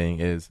I'm saying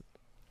is,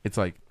 it's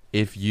like,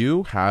 if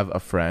you have a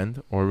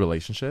friend or a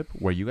relationship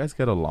where you guys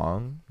get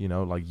along,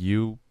 like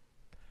you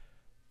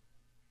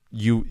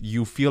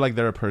feel like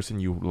they're a person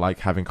you like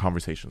having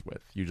conversations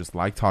with, you just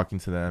like talking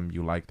to them,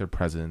 you like their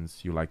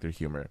presence, you like their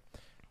humor.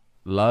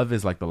 Love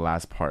is like the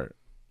last part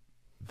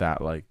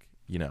that like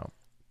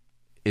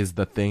is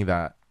the thing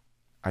that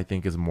I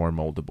think is more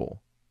moldable.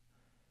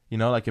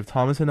 Like if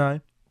Thomas and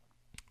I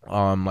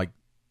like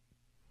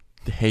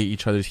hate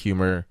each other's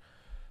humor,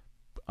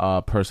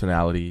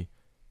 personality,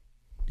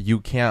 you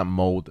can't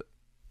mold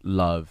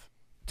love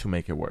to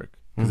make it work,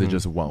 because it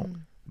just won't.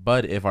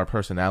 But if our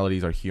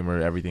personalities, our humor,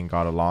 everything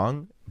got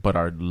along, but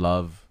our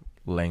love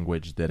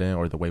language didn't,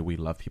 or the way we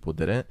love people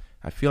didn't,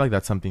 I feel like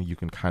that's something you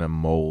can kind of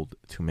mold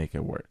to make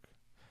it work.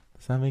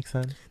 Does that make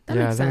sense? That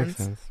makes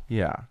sense.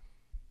 Yeah.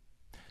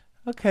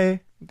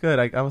 Okay,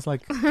 good. I was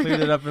like, cleared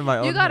it up in my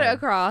own You got head. it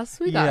across.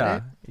 We got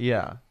it.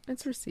 Yeah.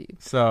 It's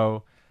received.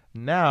 So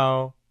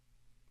now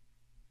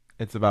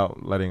it's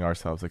about letting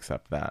ourselves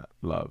accept that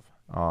love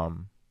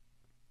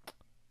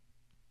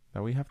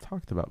that we have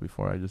talked about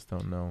before. I just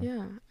don't know.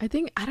 Yeah. I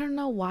don't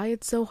know why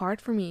it's so hard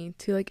for me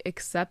to like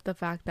accept the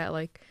fact that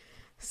like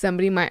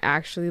somebody might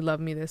actually love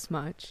me this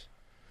much.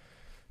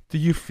 Do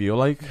you feel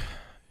like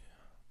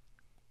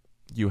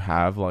you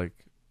have like,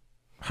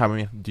 how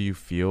many do you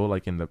feel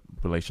like in the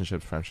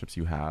relationships, friendships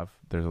you have,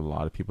 there's a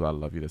lot of people that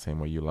love you the same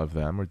way you love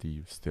them, or do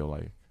you still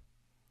like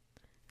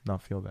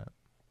not feel that?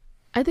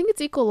 I think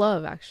it's equal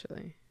love,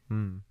 actually.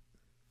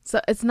 So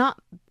it's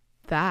not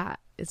that.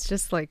 It's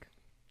just like,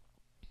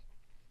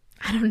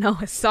 I don't know.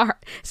 It's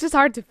just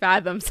hard to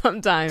fathom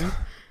sometimes.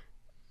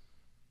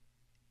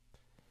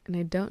 And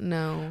I don't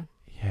know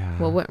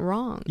what went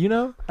wrong.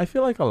 I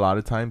feel like a lot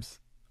of times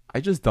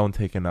I just don't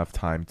take enough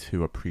time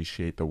to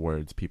appreciate the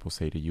words people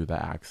say to you,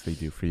 the acts they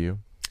do for you.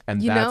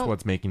 And that's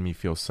what's making me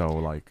feel so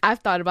like... I've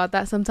thought about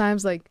that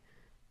sometimes. Like,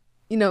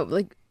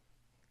 like,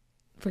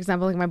 for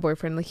example, like my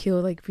boyfriend, like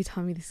he'll like be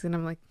telling me this and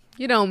I'm like,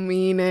 you don't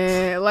mean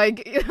it.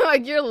 Like,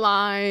 like you're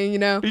lying,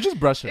 You just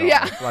brush it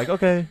off. Like,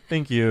 okay,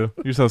 thank you.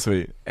 You're so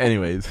sweet.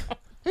 Anyways.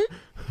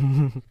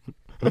 Not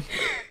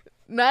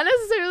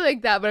necessarily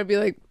like that, but I'd be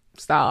like,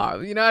 stop.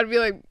 I'd be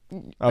like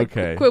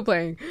okay, quit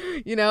playing.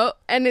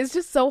 And it's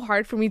just so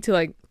hard for me to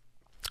like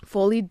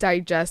fully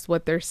digest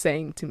what they're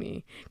saying to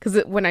me,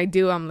 because when I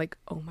do, I'm like,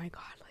 oh my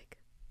god,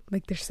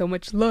 like there's so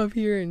much love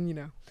here, and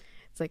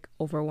it's like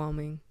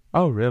overwhelming.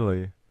 Oh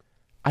really?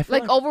 I feel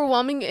like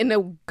overwhelming in a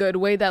good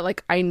way that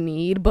like I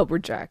need but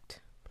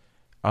reject.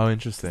 Oh,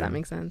 interesting. Does that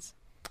make sense?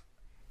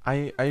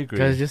 I agree.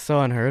 Because it's just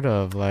so unheard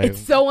of. Like,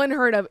 it's so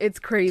unheard of. It's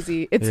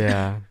crazy. It's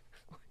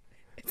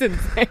it's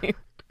insane.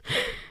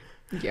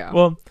 Yeah.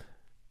 Well,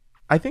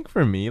 I think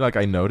for me, like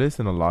I notice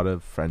in a lot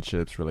of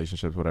friendships,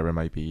 relationships, whatever it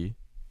might be,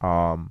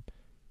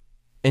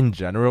 in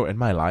general in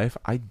my life,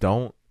 I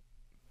don't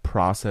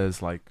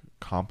process like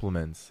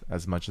compliments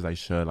as much as I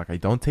should. Like I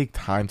don't take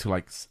time to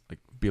like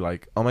be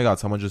like, oh my god,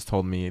 someone just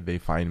told me they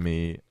find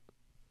me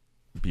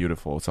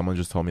beautiful. Someone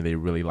just told me they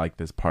really like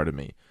this part of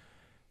me.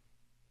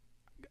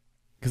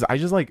 Because I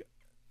just like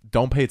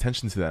don't pay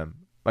attention to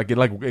them. Like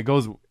it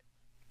goes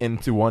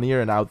into one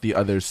ear and out the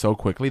other so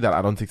quickly that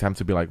I don't take time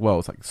to be like, whoa,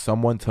 it's like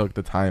someone took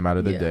the time out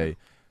of the day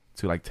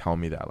to like tell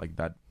me that. Like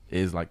that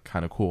is like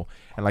kind of cool.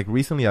 And like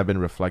recently I've been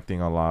reflecting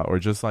a lot, or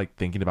just like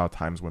thinking about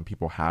times when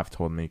people have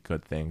told me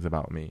good things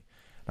about me.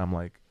 And I'm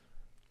like,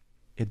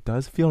 it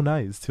does feel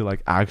nice to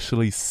like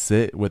actually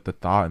sit with the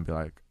thought and be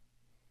like,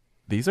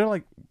 these are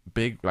like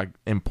big, like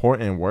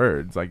important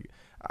words. Like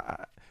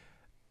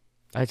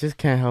I just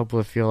can't help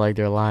but feel like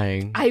they're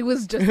lying. I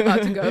was just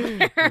about to go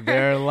there.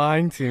 They're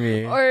lying to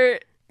me. Or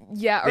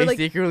they like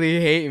secretly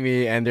hate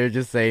me, and they're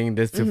just saying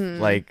this to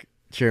like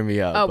cheer me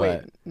up. Oh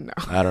but wait, no.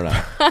 I don't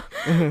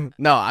know.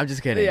 No, I'm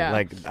just kidding. Yeah.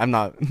 Like I'm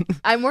not.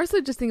 I more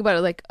so just think about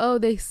it like, oh,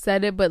 they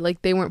said it, but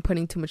like they weren't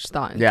putting too much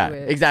thought into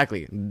it.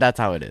 Exactly. That's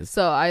how it is.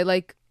 So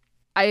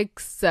I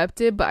accept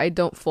it, but I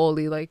don't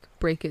fully like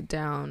break it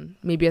down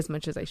maybe as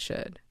much as I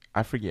should.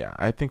 I forget.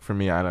 I think for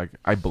me,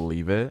 I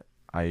believe it.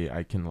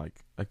 I can like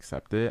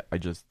accept it. I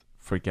just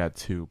forget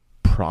to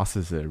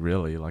process it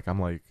really. Like I'm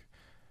like,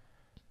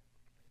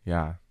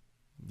 yeah.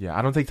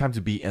 I don't take time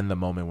to be in the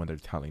moment when they're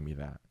telling me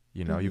that.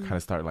 You know, you kind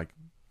of start like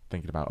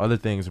thinking about other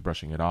things or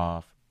brushing it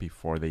off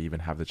before they even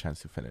have the chance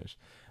to finish.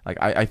 Like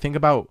I think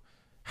about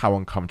how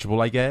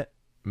uncomfortable I get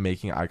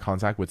making eye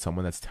contact with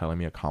someone that's telling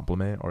me a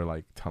compliment or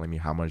like telling me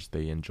how much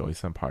they enjoy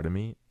some part of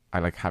me. I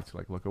like have to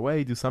like look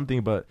away, do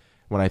something. But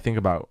when I think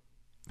about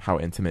how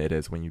intimate it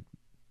is when you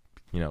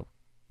know,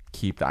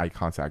 keep the eye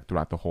contact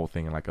throughout the whole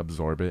thing and like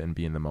absorb it and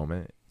be in the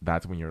moment,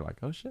 that's when you're like,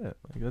 oh shit,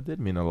 like that did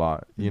mean a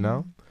lot, you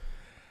know?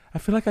 I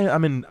feel like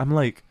I'm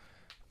like,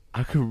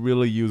 I could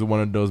really use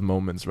one of those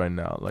moments right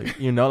now. Like,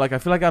 you know, like I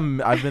feel like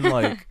I've been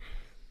like,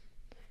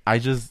 I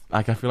just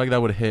like, I feel like that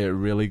would hit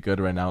really good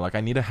right now. Like I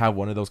need to have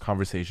one of those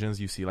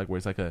conversations you see like where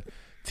it's like a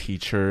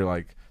teacher,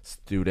 like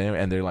student,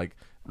 and they're like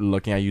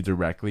looking at you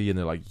directly and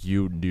they're like,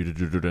 you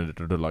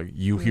like,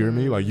 you hear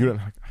me? Like you,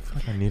 like, I feel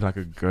like I need like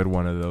a good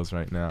one of those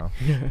right now.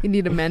 You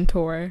need a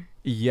mentor.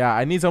 Yeah,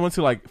 I need someone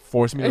to like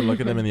force me to look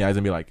at them in the eyes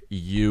and be like,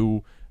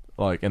 you,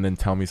 like, and then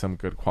tell me some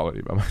good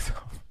quality about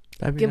myself.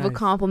 Give a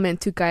compliment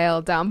to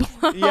Gael down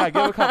below. Yeah,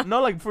 give a compliment.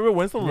 No, like for real,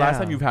 when's the last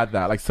time you've had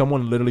that? Like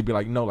someone literally be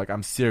like, no, like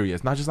I'm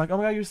serious. Not just like, oh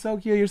my god, you're so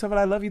cute, you're so fun,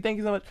 I love you, thank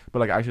you so much. But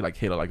like actually like,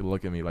 Kayla, like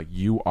look at me, like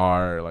you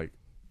are like,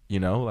 you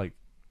know, like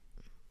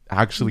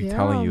actually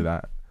telling you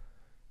that.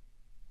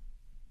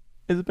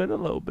 It's been a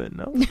little bit,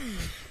 no?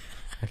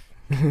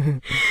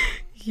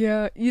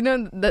 Yeah, you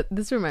know, that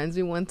this reminds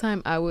me, one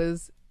time I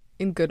was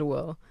in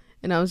Goodwill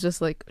and I was just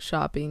like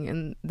shopping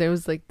and there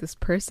was like this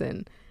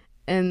person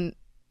and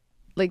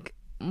like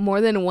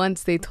more than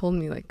once they told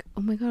me like,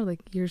 oh my god,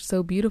 like you're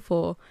so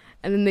beautiful,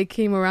 and then they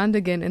came around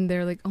again and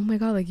they're like, oh my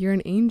god, like you're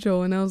an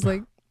angel, and I was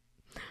like,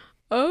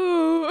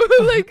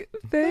 oh, like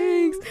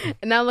thanks.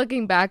 And now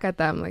looking back at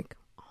that, I'm like,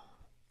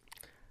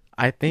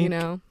 I think, you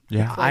know,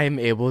 yeah, I'm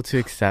able to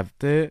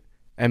accept it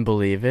and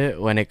believe it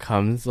when it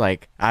comes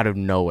like out of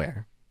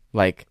nowhere,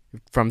 like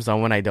from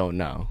someone I don't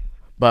know.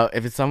 But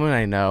if it's someone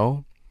I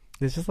know,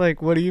 it's just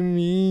like, what do you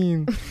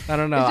mean? I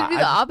don't know. It should be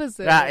the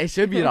opposite. Yeah, it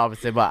should be the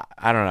opposite, but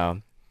I don't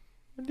know.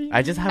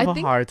 I just have a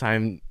hard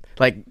time,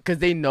 like, because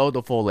they know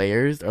the full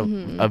layers of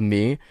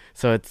me,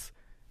 so it's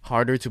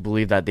harder to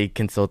believe that they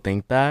can still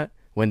think that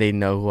when they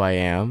know who I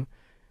am,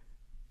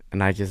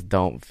 and I just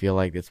don't feel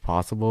like it's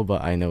possible,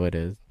 but I know it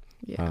is.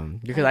 Yeah.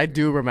 Because I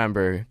do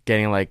remember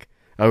getting like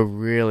a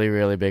really,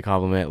 really big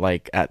compliment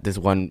like at this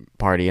one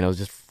party, and it was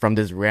just from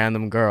this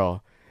random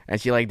girl, and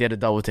she like did a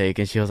double take,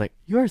 and she was like,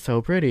 "You are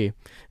so pretty,"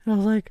 and I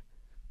was like,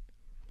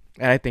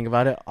 and I think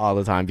about it all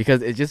the time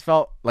because it just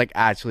felt like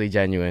actually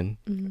genuine.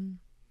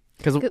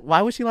 Because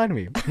why would she lie to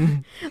me?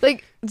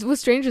 Like with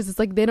strangers, it's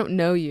like they don't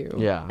know you.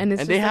 Yeah, and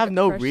they have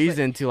no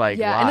reason to like.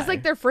 Yeah, lie. and it's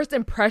like their first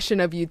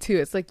impression of you too.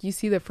 It's like you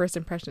see their first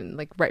impression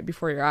like right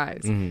before your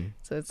eyes.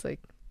 So it's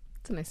like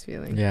it's a nice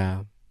feeling.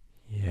 Yeah.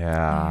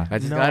 I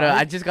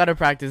just gotta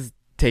practice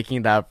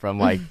taking that from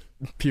like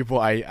people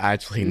I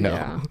actually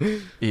know.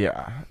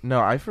 Yeah. No,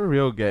 I for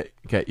real get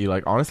you.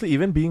 Like honestly,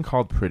 even being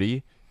called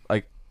pretty,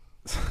 like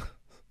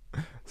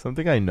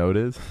something I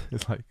noticed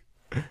is like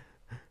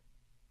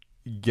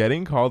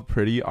getting called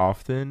pretty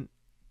often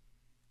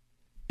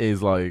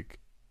is like,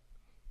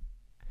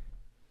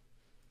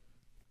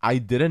 I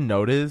didn't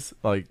notice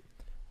like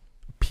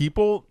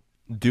people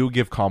do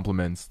give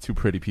compliments to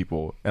pretty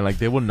people and like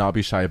they will not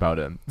be shy about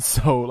it.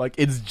 So like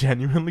it's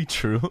genuinely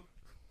true.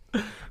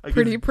 Like,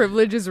 pretty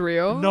privilege is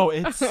real. No,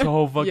 it's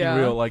so fucking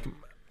real. Like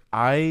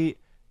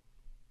my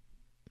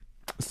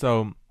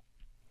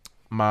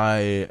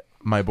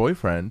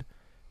boyfriend,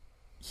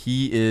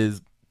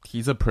 he's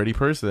a pretty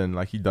person.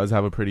 Like he does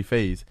have a pretty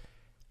face,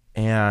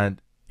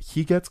 and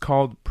he gets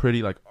called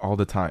pretty like all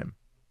the time.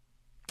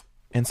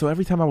 And so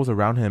every time I was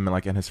around him and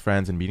like and his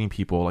friends and meeting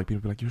people, like people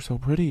would be like, "You're so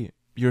pretty.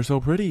 You're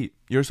so pretty.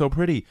 You're so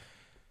pretty."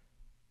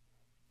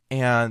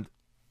 And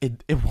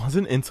it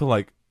wasn't until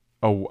like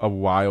a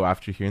while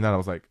after hearing that I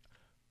was like,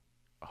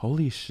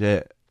 holy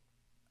shit,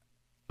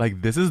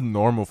 like this is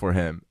normal for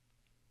him.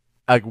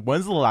 Like,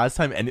 when's the last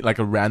time any like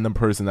a random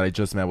person that I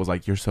just met was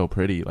like, "You're so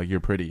pretty," like, "You're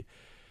pretty,"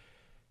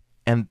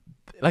 and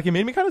like it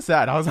made me kind of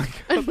sad. I was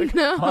like,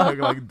 No. fuck,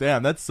 like,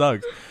 damn, that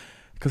sucks.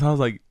 Because I was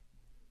like,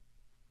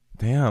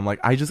 damn, like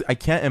I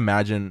can't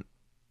imagine.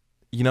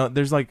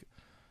 There's like,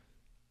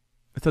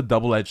 it's a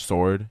double-edged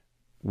sword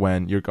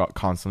when you're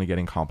constantly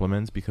getting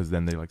compliments, because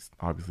then they like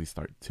obviously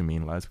start to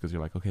mean less, because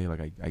you're like, okay, like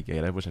I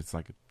get it, which it's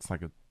like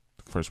a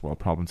first world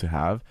problem to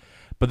have.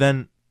 But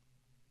then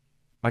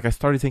like I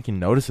started taking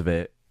notice of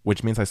it,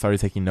 which means I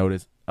started taking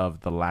notice of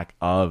the lack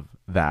of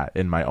that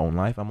in my own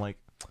life. I'm like,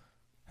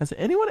 has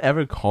anyone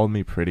ever called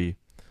me pretty?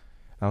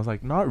 And I was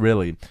like, not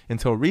really,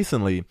 until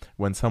recently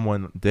when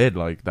someone did,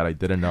 like, that I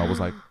didn't know, was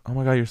like, oh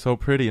my god, you're so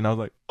pretty. And I was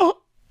like, oh.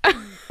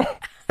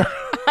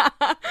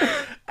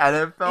 And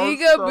it felt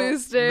ego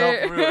booster.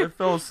 No, for real, it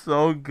felt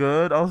so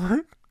good. I was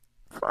like,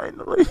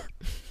 finally.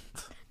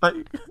 Like,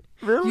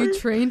 really? You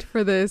trained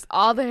for this.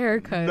 All the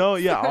haircuts. No,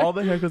 yeah, all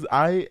the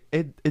haircuts.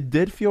 It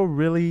did feel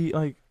really,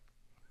 like,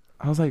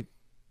 I was like,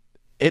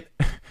 it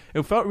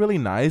felt really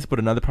nice, but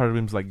another part of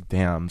me was like,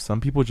 damn, some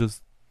people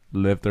just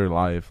live their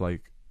life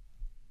like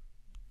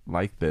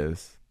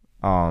this.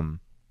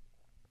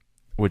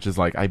 Which is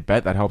like, I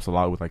bet that helps a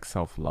lot with like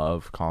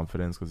self-love,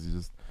 confidence, because you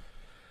just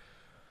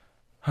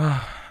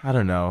I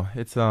don't know.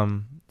 It's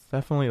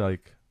definitely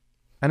like,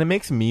 and it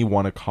makes me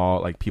want to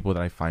call like people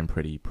that I find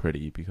pretty,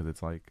 because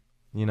it's like,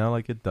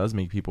 like it does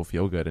make people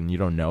feel good, and you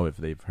don't know if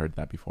they've heard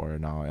that before or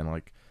not. And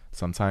like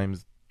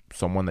sometimes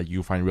someone that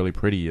you find really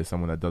pretty is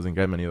someone that doesn't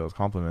get many of those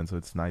compliments, so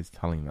it's nice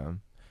telling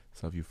them.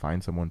 So if you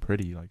find someone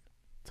pretty, like,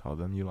 tell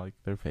them you like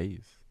their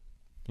face,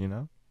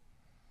 Yeah.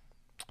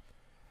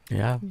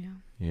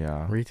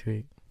 Yeah.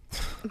 Retweet.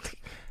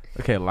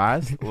 Okay,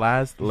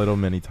 last little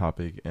mini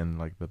topic in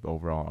like the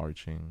overall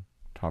arching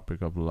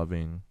topic of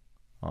loving,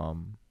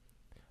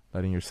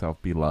 letting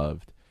yourself be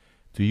loved.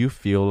 Do you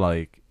feel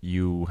like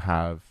you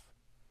have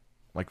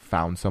like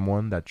found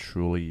someone that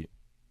truly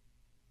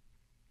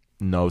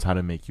knows how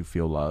to make you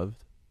feel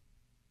loved?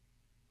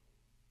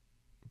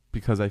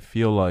 Because I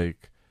feel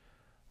like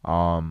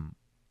I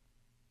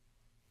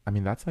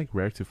mean, that's like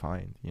rare to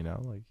find,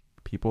 like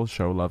people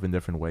show love in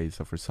different ways.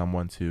 So for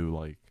someone to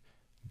like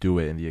do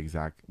it in the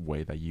exact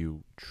way that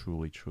you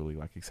truly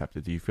like accept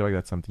it, do you feel like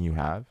that's something you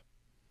have?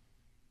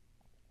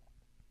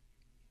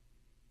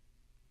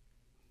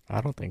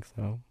 I don't think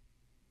so.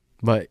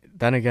 But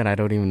then again, I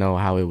don't even know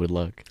how it would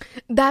look.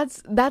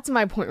 That's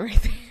my point right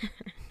there.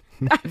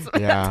 That's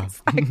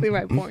exactly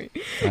my point.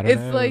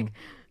 It's know. like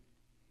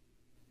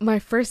my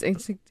first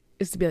instinct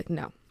is to be like,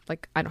 no,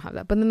 like I don't have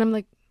that. But then I'm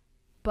like,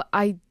 but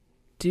I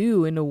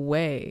do in a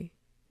way.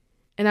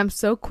 And I'm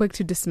so quick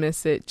to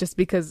dismiss it just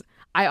because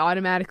I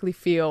automatically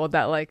feel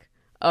that like,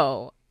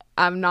 oh,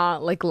 I'm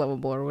not like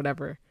lovable or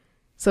whatever.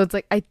 So it's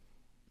like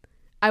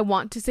I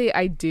want to say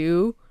I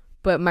do,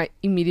 but my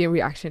immediate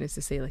reaction is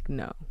to say like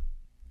no.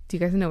 Do you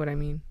guys know what I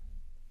mean?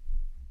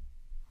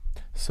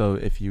 So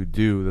if you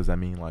do, does that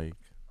mean like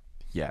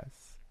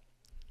yes?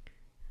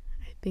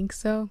 I think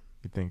so.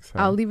 You think so?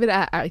 I'll leave it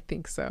at I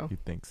think so. You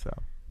think so?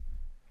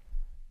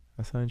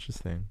 That's so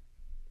interesting.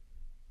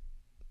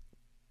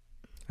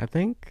 I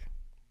think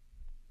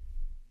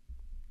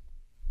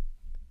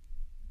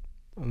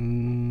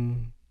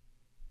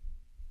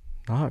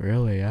not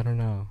really. I don't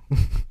know.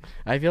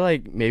 I feel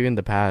like maybe in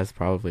the past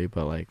probably,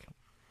 but like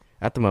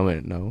at the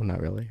moment, no,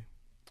 not really.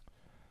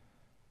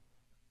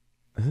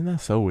 Isn't that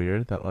so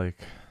weird that like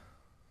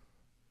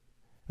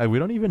we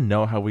don't even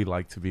know how we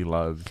like to be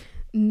loved?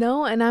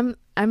 No, and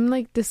I'm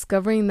like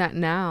discovering that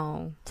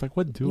now. It's like,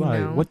 what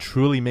know? what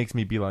truly makes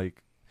me be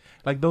like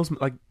those,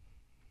 like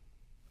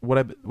what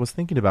I was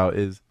thinking about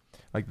is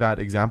like that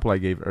example I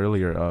gave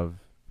earlier of,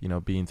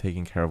 being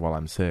taken care of while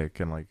I'm sick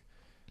and like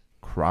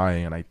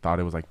crying, and I thought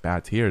it was like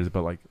bad tears,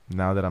 but like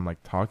now that I'm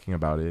like talking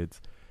about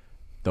it,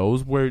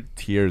 those were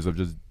tears of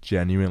just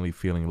genuinely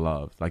feeling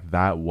loved. Like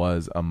that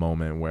was a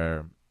moment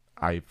where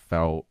I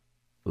felt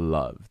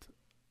loved.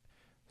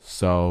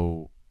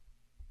 So,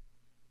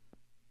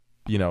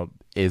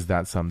 is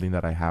that something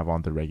that I have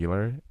on the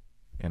regular?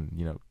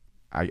 And,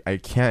 I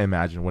can't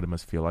imagine what it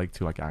must feel like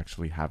to like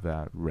actually have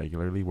that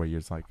regularly, where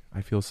you're just like,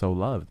 I feel so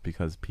loved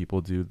because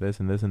people do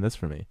this and this and this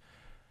for me.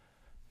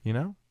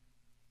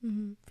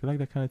 Mm-hmm. I feel like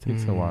that kind of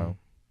takes a while.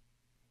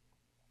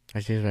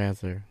 I changed my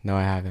answer. No,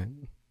 I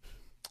haven't.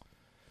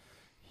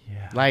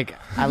 Yeah. Like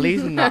at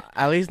least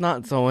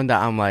not someone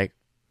that I'm like,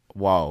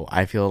 whoa,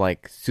 I feel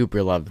like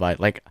super loved by.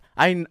 Like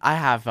I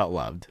have felt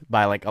loved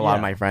by like a lot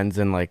of my friends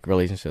in like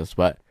relationships,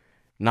 but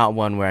not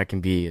one where I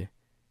can be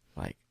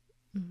like,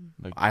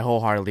 I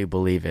wholeheartedly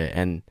believe it,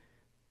 and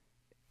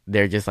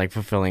they're just like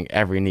fulfilling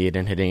every need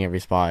and hitting every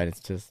spot.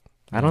 It's just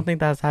I don't think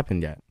that's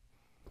happened yet.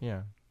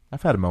 Yeah,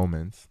 I've had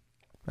moments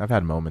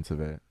of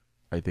it.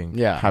 I think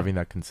having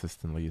that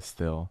consistently is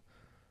still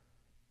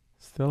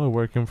a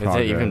work in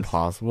progress. Is it even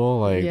possible?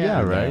 Like,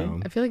 yeah, right?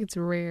 I feel like it's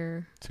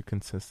rare To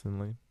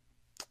consistently.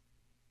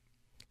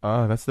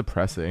 Oh, that's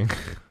depressing.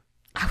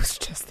 I was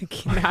just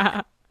thinking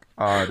that.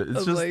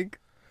 It's just like,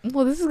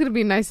 well, this is gonna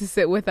be nice to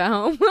sit with at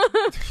home.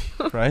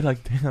 right.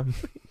 Like, damn,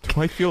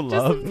 Do I feel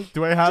Just loved?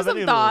 Do I have just some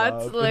any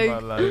thoughts, love in my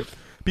life?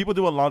 People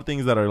do a lot of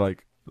things that are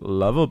like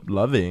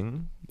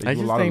loving. They I do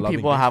a just lot of think loving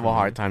people things have for a me.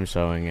 hard time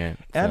showing it.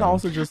 And so.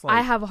 also just like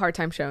I have a hard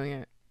time showing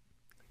it.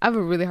 I have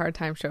a really hard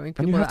time showing and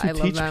people you have that to I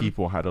love teach them.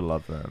 people how to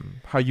love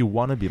them, how you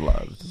want to be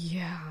loved.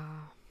 Yeah.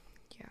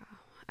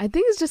 I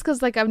think it's just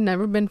because like I've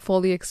never been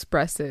fully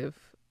expressive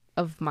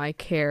of my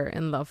care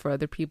and love for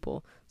other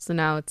people. So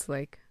now it's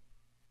like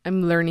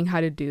I'm learning how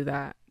to do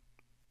that.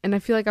 And I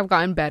feel like I've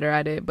gotten better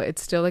at it, but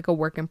it's still like a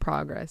work in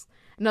progress.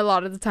 And a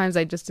lot of the times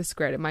I just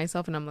discredit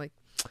myself and I'm like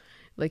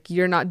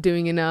you're not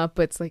doing enough,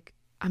 but it's like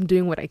I'm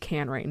doing what I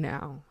can right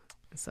now.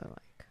 So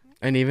like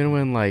And even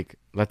when like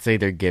let's say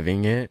they're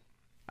giving it,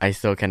 I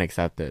still can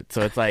accept it.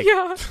 So it's like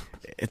yeah.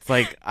 it's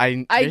like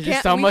there's can't-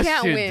 just so we much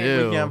can't to win.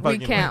 do. We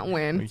can't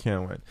win. We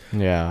can't win.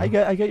 Yeah. I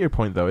get your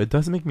point though. It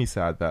does make me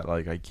sad that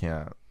like I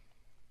can't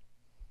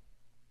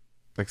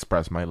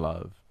express my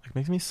love. It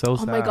makes me so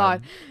sad. Oh my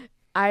god.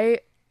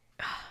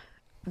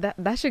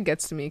 That shit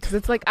gets to me because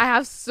it's like I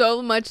have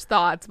so much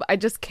thoughts, but I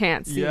just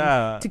can't seem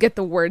Yeah. to get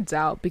the words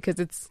out because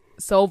it's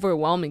so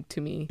overwhelming to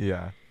me.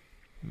 Yeah.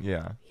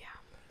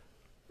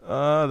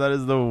 That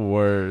is the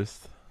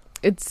worst.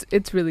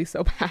 It's really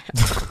so bad.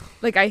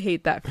 Like I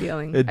hate that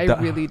feeling. I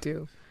really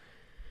do.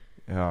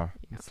 Yeah.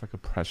 It's like a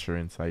pressure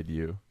inside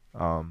you.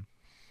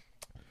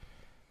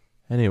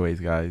 Anyways,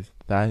 guys,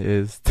 that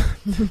is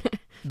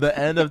the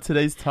end of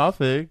today's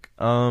topic.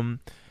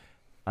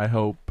 I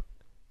hope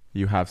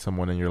you have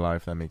someone in your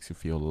life that makes you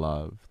feel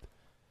loved.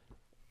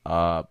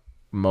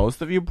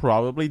 Most of you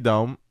probably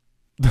don't.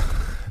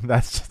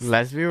 That's just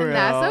Let's be real. And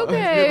that's Let's be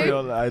okay.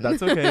 real.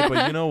 That's okay.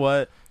 But you know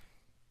what?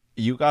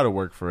 You gotta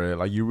work for it.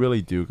 Like you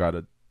really do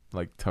gotta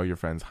like tell your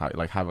friends how,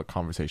 like have a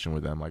conversation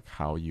with them, like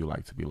how you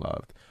like to be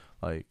loved.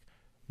 Like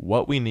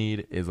what we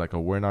need is like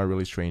we're not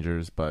really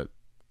strangers, but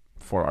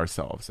for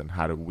ourselves, and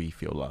how do we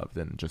feel loved,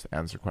 and just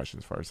answer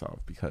questions for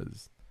ourselves,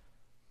 because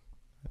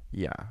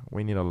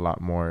we need a lot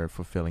more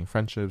fulfilling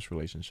friendships,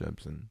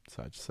 relationships, and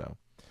such. So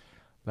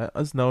let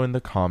us know in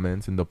the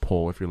comments, in the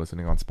poll, if you're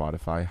listening on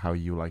Spotify, how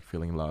you like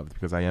feeling loved,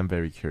 because I am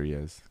very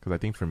curious, because I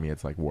think for me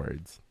it's like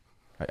words.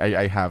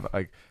 I have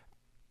like,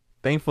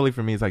 thankfully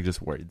for me it's like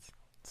just words.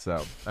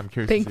 So I'm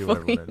curious to see what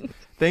everyone is.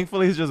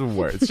 Thankfully it's just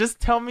words. Just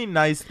tell me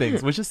nice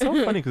things, which is so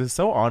funny because it's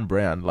so on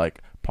brand,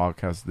 like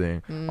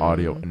podcasting,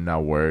 audio, and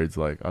now words.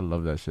 Like I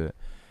love that shit.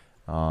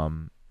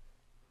 And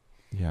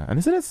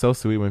isn't it so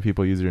sweet when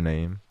people use your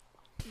name?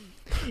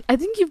 I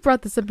think you've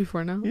brought this up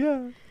before now.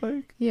 Yeah,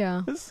 like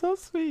Yeah. it's so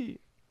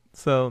sweet.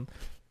 So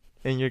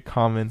in your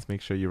comments, make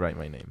sure you write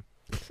my name.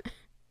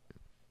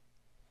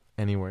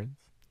 Any words?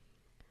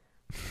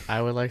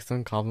 I would like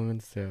some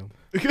compliments too.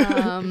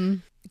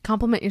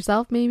 Compliment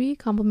yourself, maybe.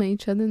 Compliment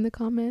each other in the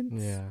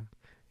comments. Yeah.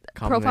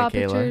 Profile Compliment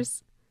Kayla.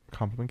 pictures.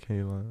 Compliment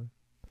Kayla.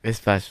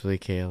 Especially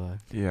Kayla.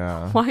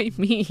 Yeah. Why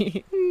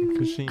me?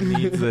 Because she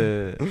needs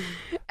it.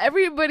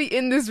 Everybody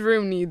in this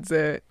room needs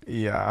it.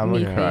 Yeah, I'm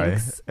gonna Me cry.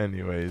 thanks.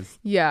 Anyways.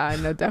 Yeah,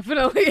 no,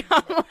 definitely.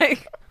 I'm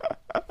like,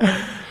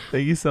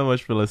 Thank you so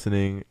much for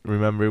listening.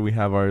 Remember, we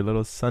have our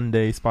little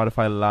Sunday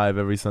Spotify live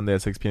every Sunday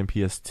at 6 p.m.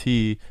 PST.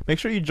 Make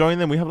sure you join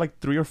them. We have like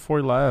 3 or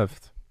 4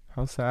 left.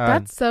 How sad.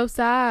 that's so I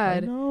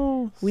sad.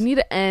 know. We need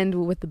to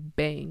end with a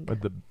bang.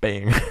 With the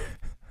bang.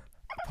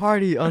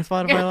 Party on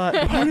Spotify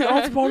Live. Party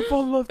on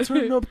Spotify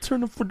Live.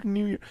 Turn up for the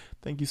new year.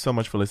 Thank you so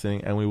much for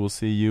listening, and we will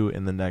see you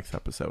in the next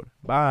episode.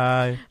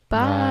 Bye.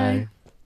 Bye. Bye.